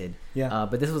disappointed. Yeah.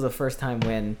 But this was the first time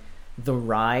when the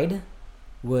ride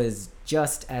was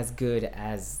just as good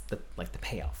as the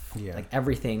payoff. Yeah. Like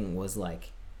everything was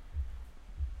like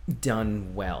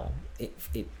done well.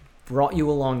 It brought you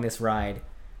along this ride.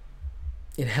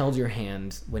 It held your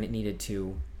hand when it needed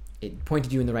to. It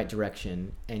pointed you in the right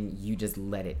direction, and you just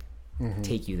let it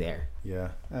take you there.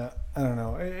 Yeah, I don't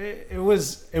know. It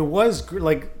was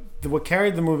like what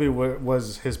carried the movie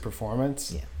was his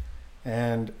performance. Yeah,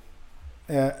 and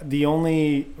not the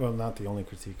only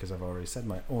critique, because I've already said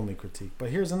my only critique. But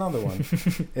here's another one.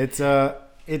 It's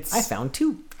I found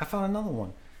two. I found another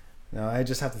one. No, I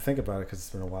just have to think about it because it's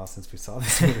been a while since we saw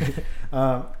this movie.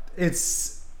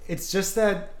 It's just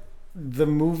that the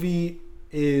movie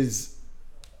is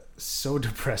so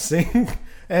depressing,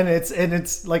 and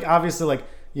it's like, obviously, like,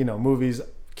 you know, movies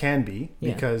can be,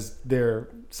 because they're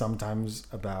sometimes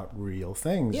about real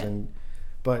things,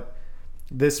 but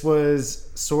this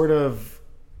was sort of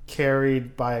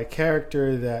carried by a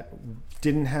character that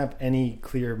didn't have any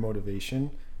clear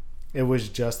motivation. It was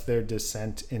just their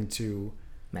descent into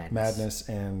madness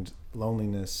and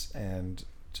loneliness and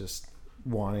just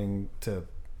wanting to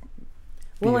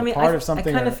be part of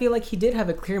something. I kind of feel like he did have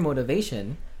a clear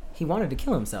motivation. He wanted to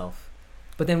kill himself,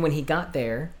 but then when he got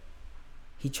there,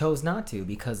 he chose not to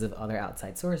because of other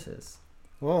outside sources.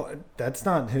 Well, that's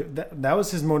not that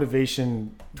was his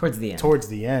motivation towards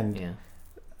the end. Yeah,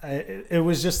 it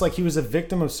was just like he was a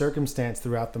victim of circumstance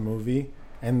throughout the movie,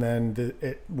 and then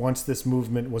once this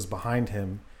movement was behind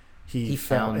him, he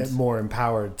found it more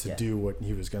empowered to do what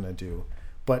he was going to do.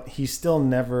 But he still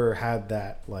never had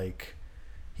that, like,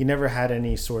 he never had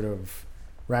any sort of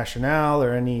rationale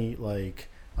or any, like,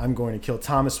 I'm going to kill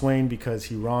Thomas Wayne because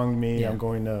he wronged me. I'm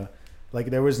going to, like,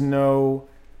 there was no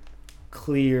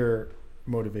clear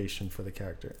motivation for the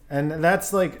character. And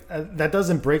that's like, that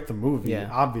doesn't break the movie,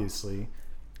 obviously,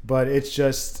 but it's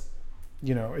just,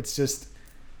 you know, it's just,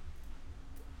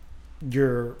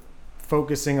 you're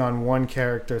focusing on one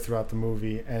character throughout the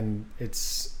movie, and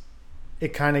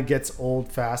it kind of gets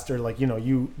old faster. Like, you know,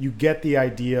 you get the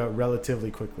idea relatively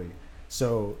quickly.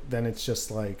 So then it's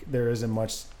just like, there isn't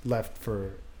much left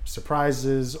for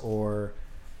surprises, or,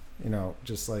 you know,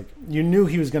 just like, you knew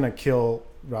he was going to kill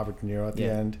Robert De Niro at the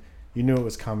end. You knew it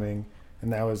was coming.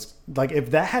 And that was like,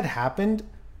 if that had happened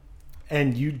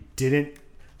and you didn't,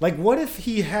 like, what if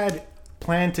he had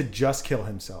planned to just kill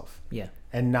himself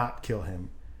and not kill him,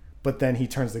 but then he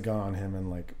turns the gun on him and,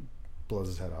 like, blows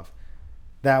his head off?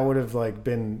 That would have, like,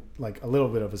 been like a little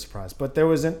bit of a surprise, but there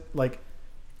wasn't, like,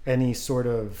 any sort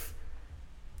of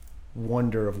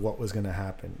wonder of what was going to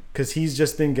happen, because he's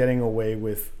just been getting away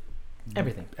with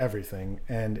everything,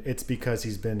 and it's because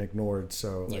he's been ignored.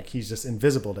 So, like, he's just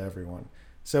invisible to everyone.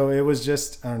 So it was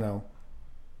just, I don't know,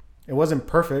 it wasn't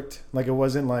perfect. Like, it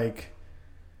wasn't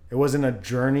a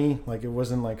journey. Like, it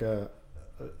wasn't like a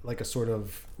sort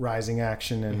of rising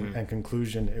action and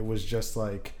conclusion. It was just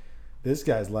like, this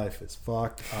guy's life is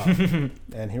fucked up.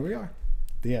 And here we are,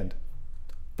 the end.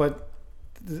 But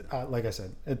like I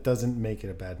said, it doesn't make it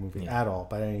a bad movie at all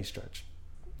by any stretch.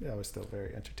 I was still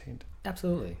very entertained.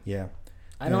 Absolutely. Yeah.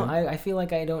 I feel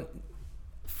like I don't,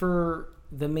 for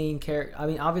the main character, I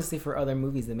mean, obviously for other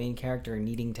movies, the main character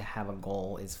needing to have a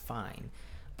goal is fine.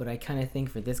 But I kind of think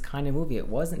for this kind of movie, it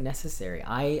wasn't necessary.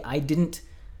 I didn't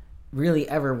really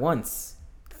ever once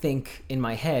think in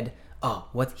my head, oh,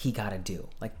 what he got to do?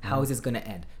 Like, how is this going to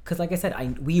end? Because like I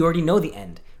said, we already know the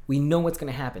end. We know what's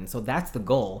going to happen. So that's the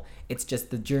goal. It's just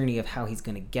the journey of how he's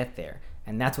going to get there.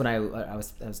 And that's what I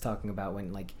was talking about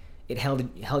when, like, it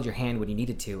held your hand when you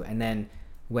needed to, and then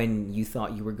when you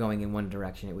thought you were going in one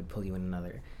direction, it would pull you in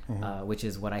another, which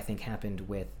is what I think happened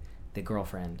with the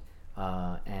girlfriend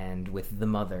and with the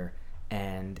mother.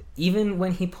 And even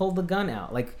when he pulled the gun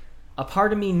out, like, a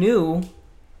part of me knew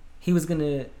he was going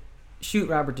to shoot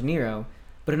Robert De Niro,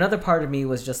 but another part of me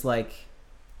was just like,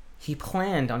 he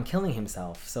planned on killing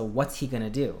himself, so what's he going to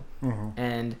do?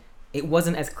 And it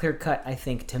wasn't as clear-cut, I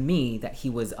think, to me, that he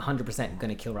was 100% going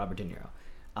to kill Robert De Niro.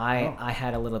 I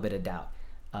had a little bit of doubt.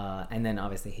 And then,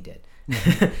 obviously, he did.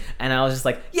 And I was just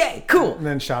like, yay, cool! And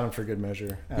then shot him for good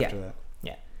measure after that.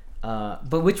 Yeah.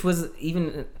 But which was even...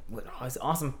 It was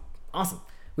awesome.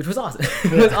 Which was awesome.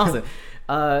 It was awesome.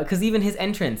 Because even his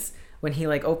entrance, when he,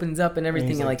 like, opens up and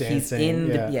everything, and, like, he's in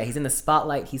he's in the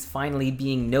spotlight. He's finally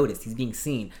being noticed. He's being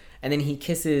seen. And then he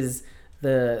kisses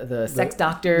the sex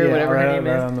doctor, whatever her name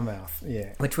is. on the mouth.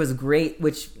 Yeah. Which was great,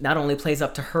 which not only plays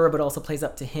up to her, but also plays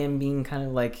up to him being kind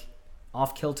of like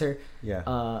off kilter.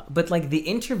 Yeah. But like the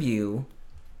interview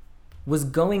was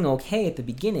going okay at the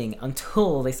beginning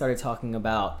until they started talking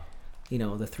about, you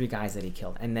know, the 3 guys that he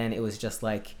killed. And then it was just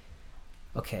like,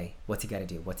 okay, what's he got to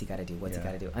do? What's he got to do? What's he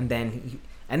got to do? And then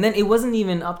it wasn't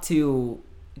even up to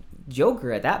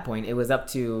Joker at that point. It was up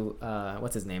to,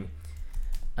 what's his name?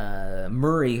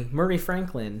 Murray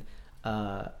Franklin,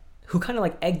 who kind of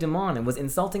like egged him on and was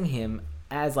insulting him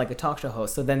as like a talk show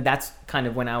host. So then that's kind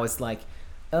of when I was like,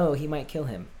 oh, he might kill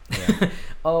him. Yeah.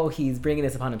 Oh, he's bringing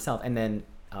this upon himself. And then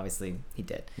obviously he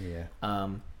did. Yeah.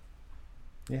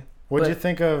 Yeah. What'd you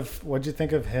think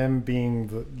of him being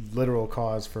the literal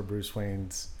cause for Bruce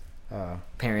Wayne's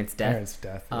parents' death?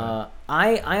 Yeah.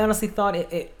 I honestly thought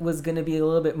it was going to be a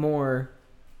little bit more.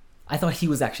 I thought he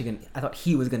was going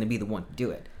to be the one to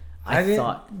do it. I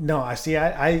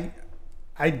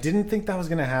didn't think that was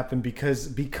going to happen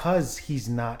because he's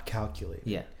not calculated.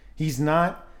 Yeah. He's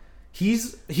not.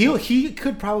 He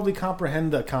could probably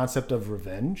comprehend the concept of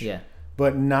revenge. Yeah.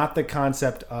 But not the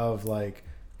concept of like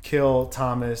kill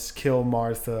Thomas, kill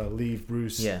Martha, leave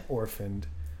Bruce orphaned.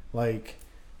 Like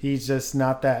he's just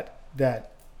not that.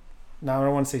 Now I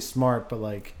don't want to say smart, but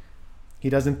like he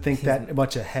doesn't think that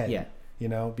much ahead. Yeah. You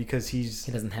know, because he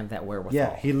doesn't have that wherewithal.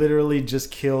 Yeah, he literally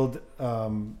just killed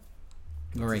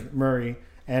Murray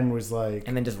and was like,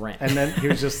 and then just ran. And then he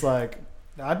was just like,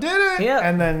 I did it. Yeah.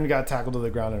 And then got tackled to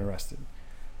the ground and arrested.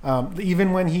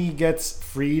 Even when he gets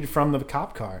freed from the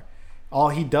cop car, all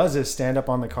he does is stand up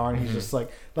on the car and he's just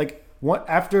like what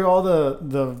after all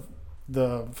the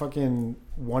fucking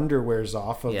wonder wears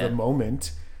off of the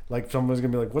moment. Like someone's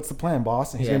gonna be like, "What's the plan,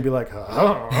 boss?" And he's gonna be like,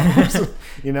 "Oh,"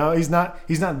 you know, he's not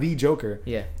the Joker.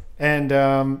 Yeah. And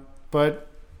but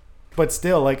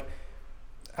still, like,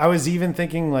 I was even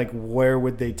thinking like, where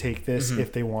would they take this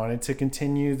if they wanted to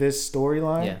continue this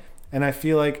storyline? Yeah. And I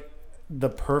feel like the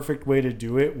perfect way to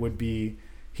do it would be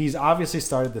he's obviously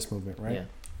started this movement, right? Yeah.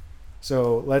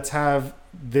 So let's have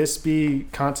this be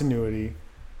continuity.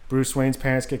 Bruce Wayne's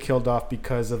parents get killed off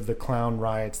because of the clown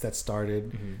riots that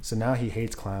started. So now he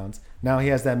hates clowns. Now he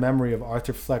has that memory of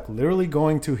Arthur Fleck literally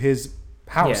going to his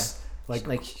house, like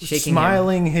shaking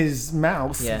smiling his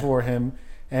mouth for him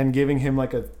and giving him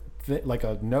like a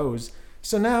nose.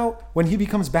 So now when he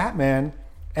becomes Batman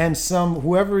and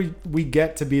whoever we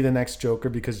get to be the next Joker,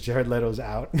 because Jared Leto's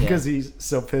out because he's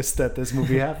so pissed that this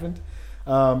movie happened.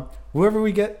 Whoever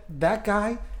we get, that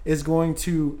guy is going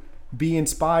to be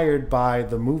inspired by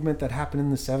the movement that happened in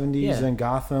the 70s in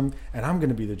Gotham, and I'm going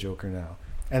to be the Joker now.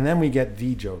 And then we get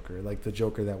the Joker, like the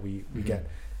Joker that we get.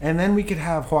 And then we could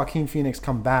have Joaquin Phoenix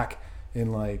come back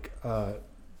in like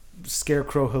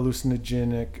scarecrow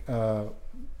hallucinogenic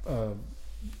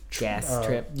gas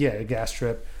trip. Yeah, a gas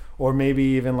trip. Or maybe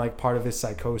even like part of his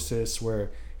psychosis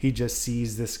where he just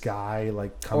sees this guy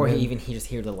like come in. He just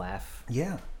hears the laugh.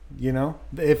 Yeah. You know?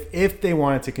 If they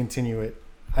wanted to continue it,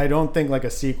 I don't think like a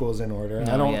sequel is in order.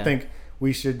 No, I don't think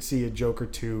we should see a Joker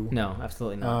 2. No,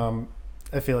 absolutely not.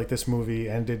 I feel like this movie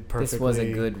ended perfectly. This was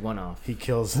a good one-off. He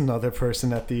kills another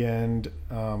person at the end.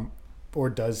 Or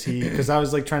does he? Because I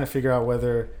was like trying to figure out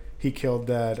whether he killed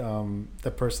that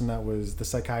the person that was the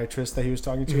psychiatrist that he was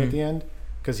talking to at the end.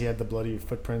 Because he had the bloody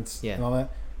footprints and all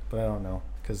that. But I don't know.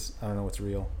 Because I don't know what's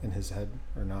real in his head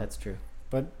or not. That's true.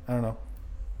 But I don't know.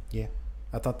 Yeah.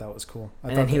 I thought that was cool.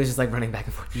 And then he was just like running back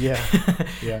and forth. Yeah.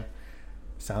 Yeah.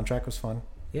 Soundtrack was fun.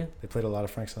 Yeah. They played a lot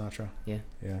of Frank Sinatra. Yeah.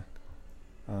 Yeah.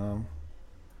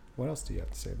 What else do you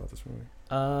have to say about this movie?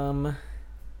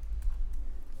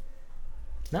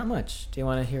 Not much. Do you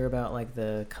want to hear about like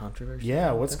the controversy?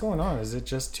 Yeah, what's going on? Is it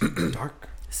just too dark?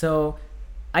 So,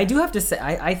 I do have to say,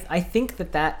 I think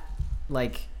that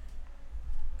like,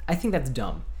 I think that's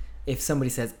dumb. If somebody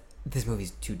says this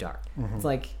movie's too dark, it's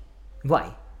like,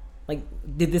 why? Like,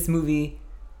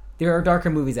 there are darker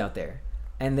movies out there,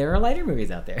 and there are lighter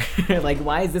movies out there. Like,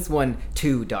 why is this one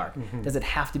too dark? Does it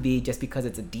have to be just because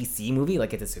it's a DC movie,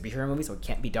 like it's a superhero movie, so it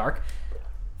can't be dark?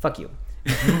 Fuck you.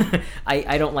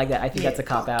 I don't like that. I think that's a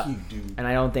cop-out, and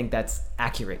I don't think that's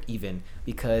accurate even,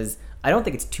 because I don't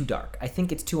think it's too dark. I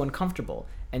think it's too uncomfortable,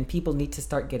 and people need to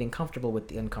start getting comfortable with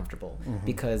the uncomfortable,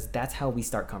 because that's how we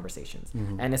start conversations.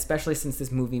 And especially since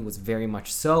this movie was very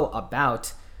much so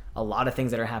about a lot of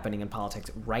things that are happening in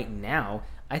politics right now,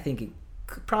 I think it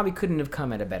probably couldn't have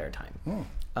come at a better time.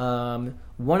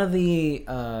 One of the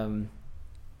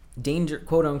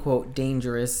quote unquote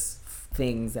dangerous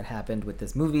things that happened with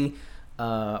this movie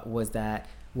was that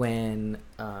when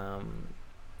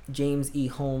James E.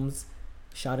 Holmes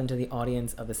shot into the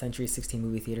audience of the Century 16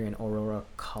 movie theater in Aurora,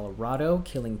 Colorado,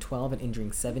 killing 12 and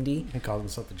injuring 70. He called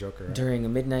himself the Joker, right? During a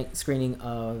midnight screening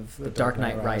of The Dark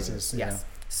Knight Rises. Yeah. Yes.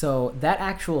 So that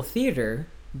actual theater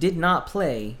did not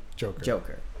play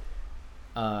Joker.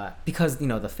 Because,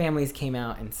 the families came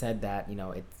out and said that,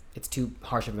 it's too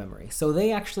harsh of a memory. So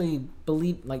they actually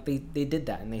believed, they did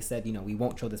that, and they said, we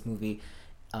won't show this movie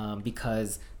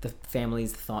because the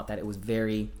families thought that it was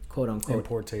very, quote unquote, in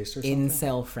poor taste or something?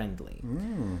 incel friendly.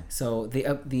 So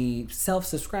the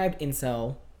self-subscribed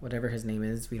incel, whatever his name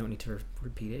is, we don't need to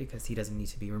repeat it because he doesn't need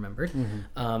to be remembered,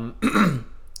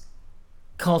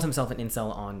 called himself an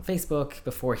incel on Facebook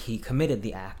before he committed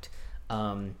the act.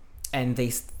 And they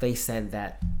said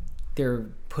that they're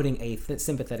putting a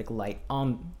sympathetic light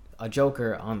on a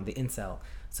Joker on the incel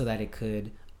so that it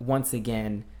could once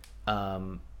again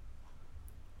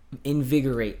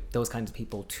invigorate those kinds of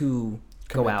people to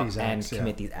go out and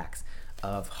commit these acts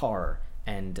of horror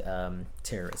and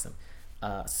terrorism.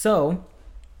 So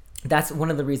that's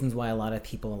one of the reasons why a lot of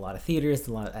people, a lot of theaters,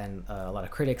 a lot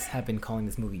of critics have been calling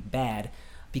this movie bad,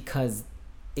 because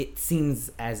it seems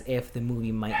as if the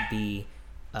movie might be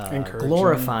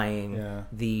glorifying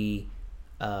the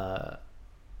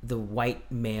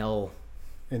white male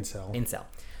incel,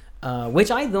 which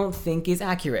I don't think is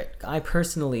accurate. I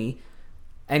personally,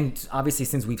 and obviously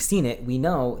since we've seen it, we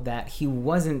know that he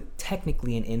wasn't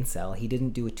technically an incel. He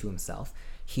didn't do it to himself.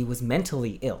 He was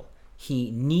mentally ill.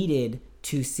 He needed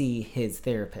to see his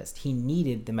therapist. He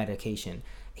needed the medication.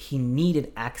 He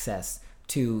needed access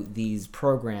to these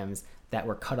programs that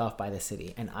were cut off by the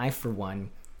city. And I, for one,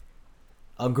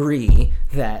 agree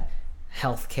that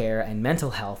healthcare and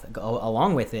mental health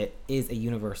along with it is a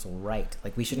universal right.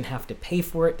 Like, we shouldn't have to pay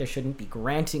for it. There shouldn't be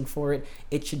granting for it.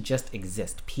 It should just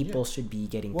exist. People should be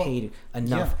getting paid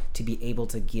enough to be able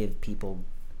to give people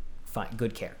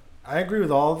good care. I agree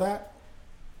with all of that.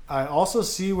 I also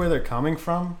see where they're coming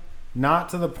from, not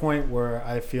to the point where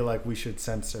I feel like we should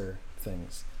censor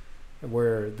things,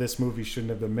 where this movie shouldn't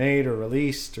have been made or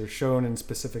released or shown in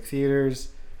specific theaters.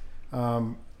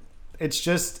 It's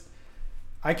just,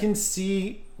 I can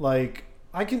see an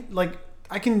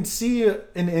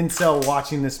incel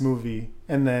watching this movie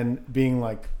and then being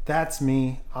like, that's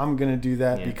me, I'm gonna do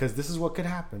that because this is what could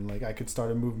happen. Like, I could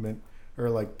start a movement, or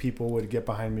like people would get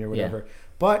behind me or whatever.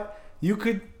 But you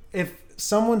could, if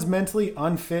someone's mentally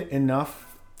unfit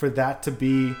enough for that to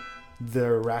be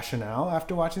their rationale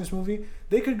after watching this movie,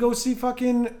 they could go see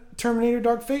fucking Terminator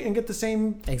Dark Fate and get the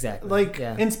same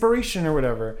inspiration or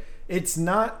whatever. It's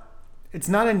not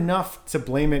enough to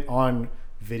blame it on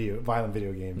violent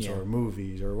video games or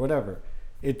movies or whatever.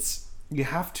 You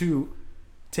have to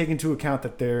take into account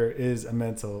that there is a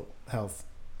mental health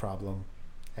problem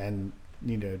and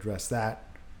need to address that.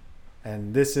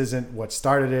 And this isn't what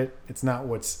started it. It's not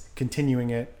what's continuing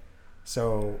it.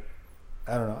 So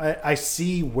I don't know. I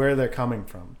see where they're coming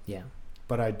from. Yeah.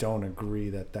 But I don't agree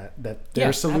that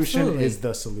their solution is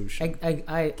the solution.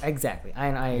 I exactly.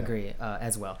 I agree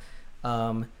as well.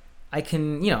 I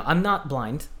can, I'm not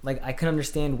blind. Like, I can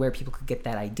understand where people could get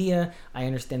that idea. I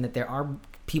understand that there are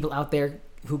people out there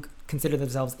who consider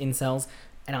themselves incels.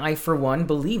 And I, for one,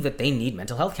 believe that they need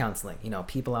mental health counseling.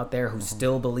 People out there who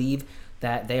still believe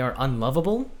that they are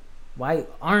unlovable. Why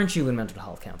aren't you in mental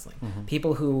health counseling?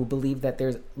 People who believe that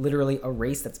there's literally a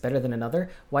race that's better than another.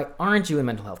 Why aren't you in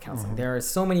mental health counseling? There are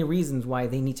so many reasons why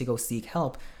they need to go seek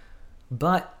help.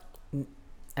 But,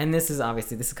 and this is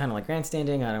kind of like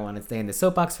grandstanding. I don't want to stay in the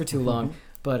soapbox for too long.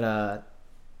 But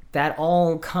that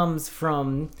all comes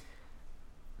from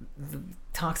the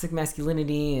toxic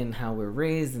masculinity and how we're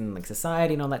raised and like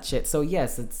society and all that shit. So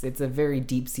yes, it's a very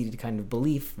deep-seated kind of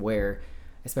belief where,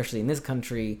 especially in this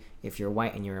country, if you're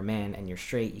white and you're a man and you're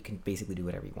straight, you can basically do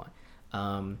whatever you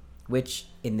want. Which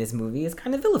in this movie is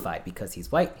kind of vilified because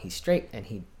he's white, he's straight, and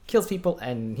he kills people,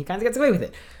 and he kind of gets away with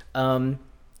it.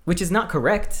 Which is not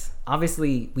correct.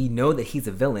 Obviously, we know that he's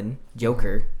a villain,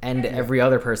 Joker, and every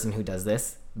other person who does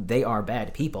this, they are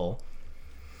bad people.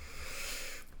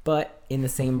 But in the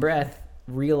same breath,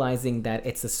 realizing that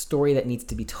it's a story that needs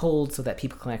to be told so that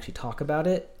people can actually talk about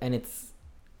it, and it's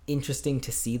interesting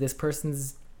to see this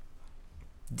person's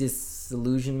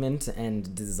disillusionment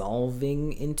and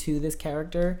dissolving into this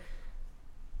character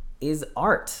is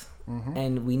art.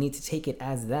 And we need to take it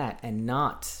as that and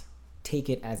not take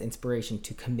it as inspiration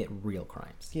to commit real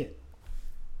crimes.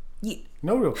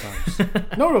 No real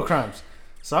crimes.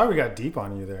 Sorry we got deep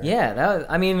on you there. Yeah, that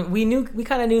was, we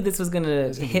kind of knew this was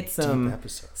gonna hit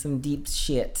some deep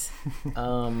shit.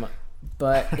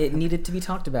 But it needed to be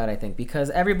talked about, I think, because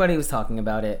everybody was talking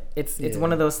about it. It's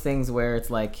one of those things where it's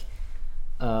like,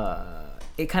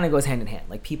 it kind of goes hand in hand.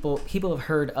 Like, people have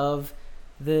heard of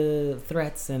the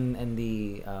threats and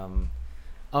the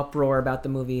uproar about the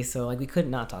movie, so like we could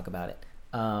not talk about it.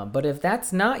 But if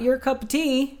that's not your cup of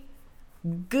tea,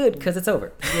 good, because it's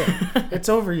over. Yeah. It's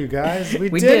over, you guys. We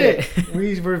did it.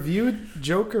 We reviewed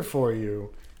Joker for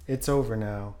you. It's over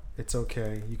now. It's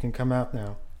okay. You can come out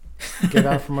now. Get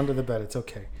out from under the bed. It's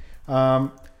okay.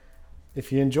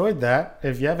 If you enjoyed that,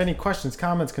 if you have any questions,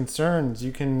 comments, concerns,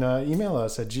 you can email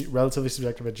us at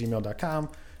relatively-subjective@gmail.com.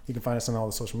 You can find us on all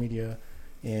the social media,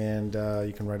 and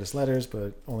you can write us letters,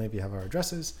 but only if you have our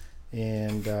addresses.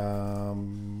 And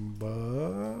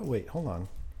wait, hold on.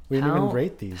 We didn't even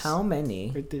rate these. How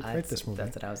many? Rate this movie.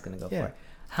 That's what I was going to go for.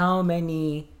 How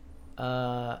many?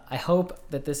 I hope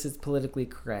that this is politically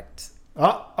correct.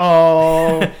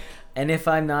 Uh-oh. And if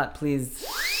I'm not,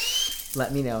 please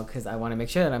let me know, because I want to make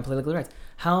sure that I'm politically correct.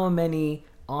 How many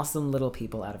awesome little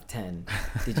people out of 10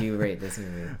 did you rate this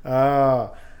movie?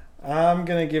 I'm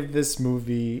going to give this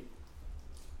movie...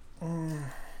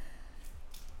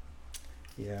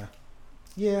 Yeah.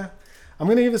 I'm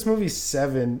going to give this movie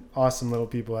 7 awesome little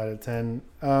people out of 10.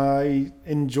 I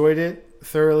enjoyed it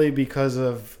thoroughly because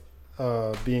of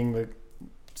being the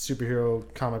superhero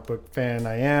comic book fan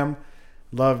I am.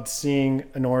 Loved seeing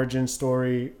an origin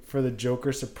story for the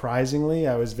Joker. Surprisingly,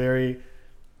 I was very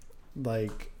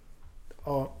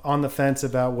on the fence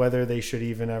about whether they should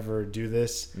even ever do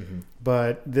this. Mm-hmm.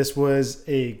 But this was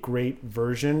a great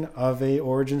version of a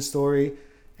origin story.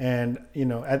 And, in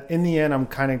the end, I'm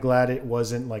kind of glad it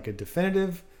wasn't like a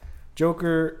definitive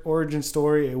Joker origin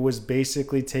story. It was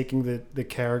basically taking the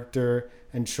character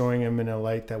and showing him in a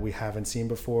light that we haven't seen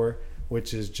before,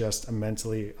 which is just a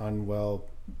mentally unwell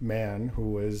man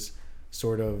who was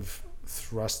sort of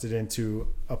thrusted into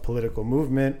a political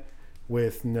movement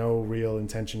with no real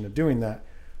intention of doing that.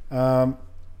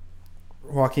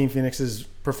 Joaquin Phoenix's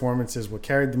performance is what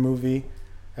carried the movie.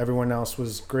 Everyone else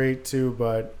was great too,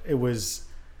 but it was...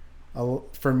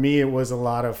 for me, it was a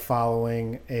lot of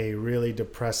following a really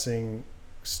depressing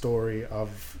story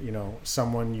of,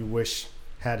 someone you wish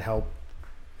had help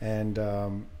and,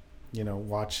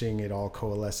 watching it all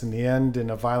coalesce in the end in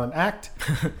a violent act.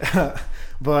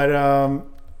 But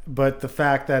the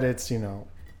fact that it's,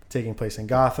 taking place in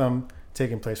Gotham,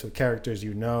 taking place with characters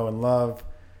and love,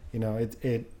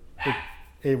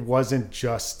 it wasn't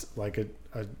just like a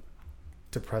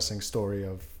depressing story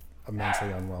of a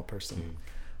mentally unwell person.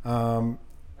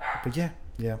 But yeah,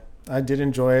 I did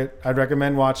enjoy it. I'd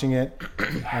recommend watching it.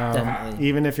 Definitely.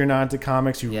 Even if you're not into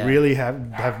comics, you really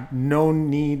have no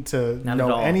need to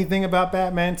know anything about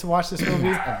Batman to watch this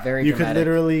movie. You could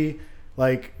literally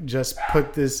just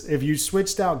put this, if you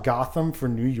switched out Gotham for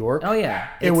New York,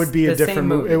 it would be a different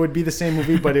movie. It would be the same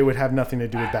movie, but it would have nothing to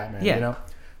do with Batman,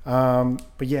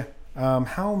 but yeah,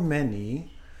 how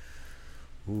many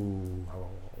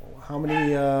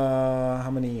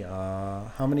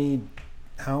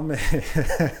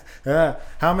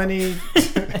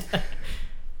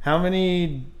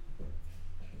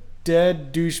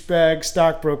dead douchebag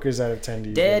stockbrokers out of 10 do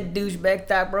you Dead douchebag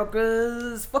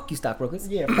stockbrokers. Fuck you, stockbrokers.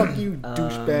 Yeah, fuck you,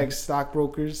 douchebag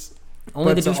stockbrokers.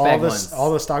 Only the douchebag ones.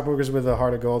 All the stockbrokers with a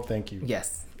heart of gold, thank you.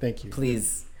 Yes. Thank you.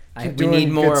 Please. We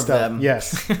need more of them.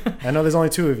 Yes. I know there's only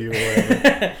 2 of you or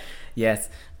whatever. Yes.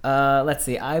 Let's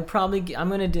see. I'm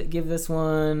going to give this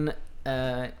one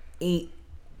 8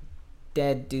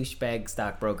 dead douchebag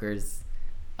stockbrokers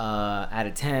out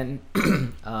of 10.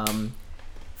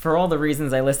 For all the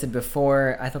reasons I listed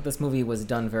before, I thought this movie was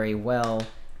done very well.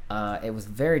 It was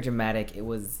very dramatic. It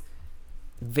was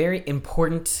very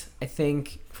important, I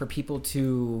think, for people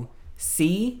to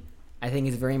see. I think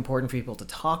it's very important for people to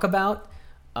talk about.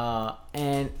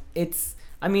 And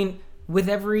with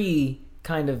every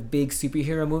kind of big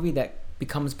superhero movie that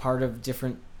becomes part of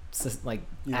different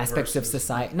aspects of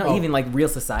society, even real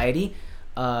society,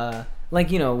 when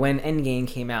Endgame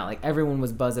came out, everyone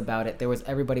was buzz about it.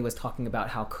 Everybody was talking about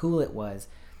how cool it was.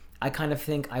 I kind of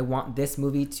think I want this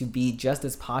movie to be just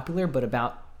as popular, but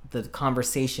about the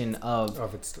conversation of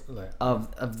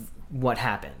what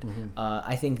happened. Mm-hmm.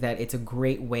 I think that it's a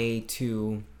great way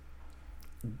to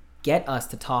get us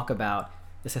to talk about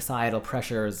the societal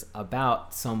pressures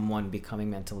about someone becoming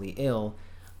mentally ill,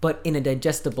 but in a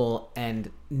digestible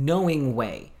and knowing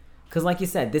way. Because like you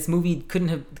said, this movie could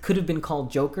have been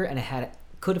called Joker, and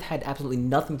could have had absolutely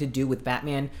nothing to do with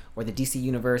Batman or the DC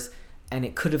universe, and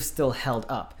it could have still held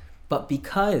up. But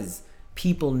because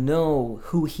people know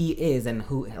who he is and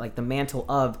who the mantle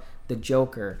of the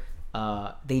Joker,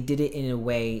 they did it in a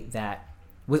way that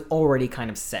was already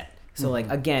kind of set. So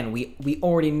again, we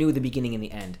already knew the beginning and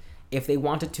the end. If they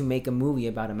wanted to make a movie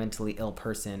about a mentally ill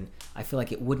person, I feel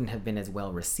like it wouldn't have been as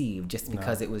well received, just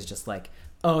because it was just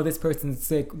oh, this person's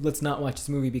sick, let's not watch this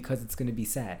movie because it's going to be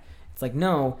sad. It's like,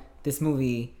 no, this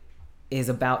movie is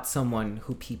about someone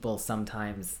who people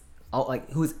sometimes,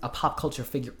 who's a pop culture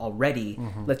figure already.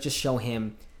 Mm-hmm. Let's just show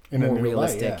him in more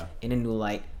realistic, in a new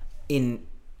light, in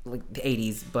like the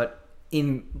 80s, but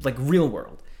in like real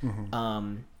world.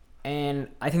 Mm-hmm. And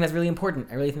I think that's really important.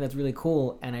 I really think that's really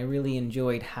cool. And I really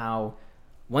enjoyed how,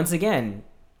 once again,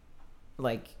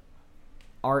 like,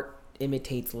 art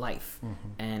imitates life. Mm-hmm.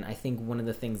 And I think one of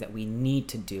the things that we need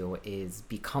to do is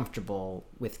be comfortable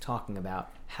with talking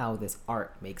about how this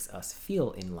art makes us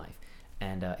feel in life.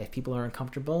 And if people are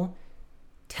uncomfortable,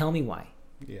 tell me why.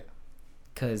 Yeah.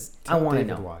 Because I want to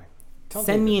know. Why.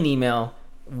 Send me an email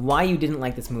why you didn't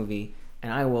like this movie,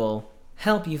 and I will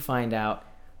help you find out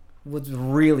what's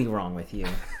really wrong with you.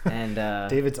 And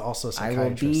David's also a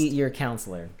psychiatrist. I will be your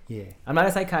counselor. Yeah. I'm not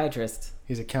a psychiatrist.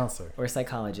 He's a counselor. Or a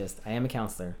psychologist. I am a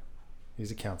counselor.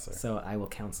 He's a counselor. So I will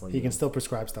counsel you. He can still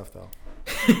prescribe stuff, though.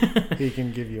 He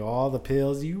can give you all the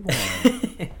pills you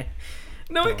want.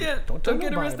 No, I can't. Don't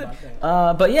get arrested.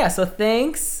 But yeah, so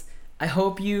thanks. I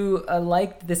hope you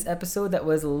liked this episode that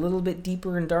was a little bit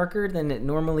deeper and darker than it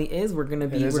normally is. We're gonna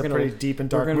be. It is a pretty deep and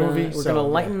dark movie. We're gonna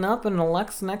lighten up in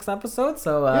the next episode.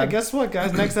 So yeah, guess what,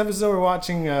 guys? Next episode we're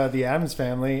watching The Addams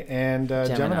Family and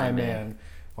Gemini Man.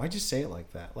 Why'd you say it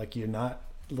like that? Like you're not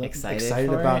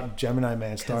excited about Gemini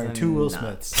Man starring two Will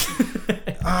Smiths.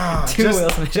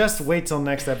 Just wait till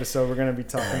next episode. We're gonna be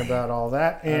talking about all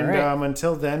that. And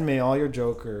until then, may all your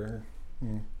Joker.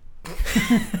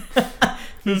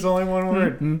 There's only one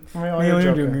word. May all your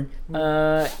Joker.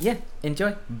 Yeah.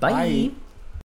 Enjoy. Bye.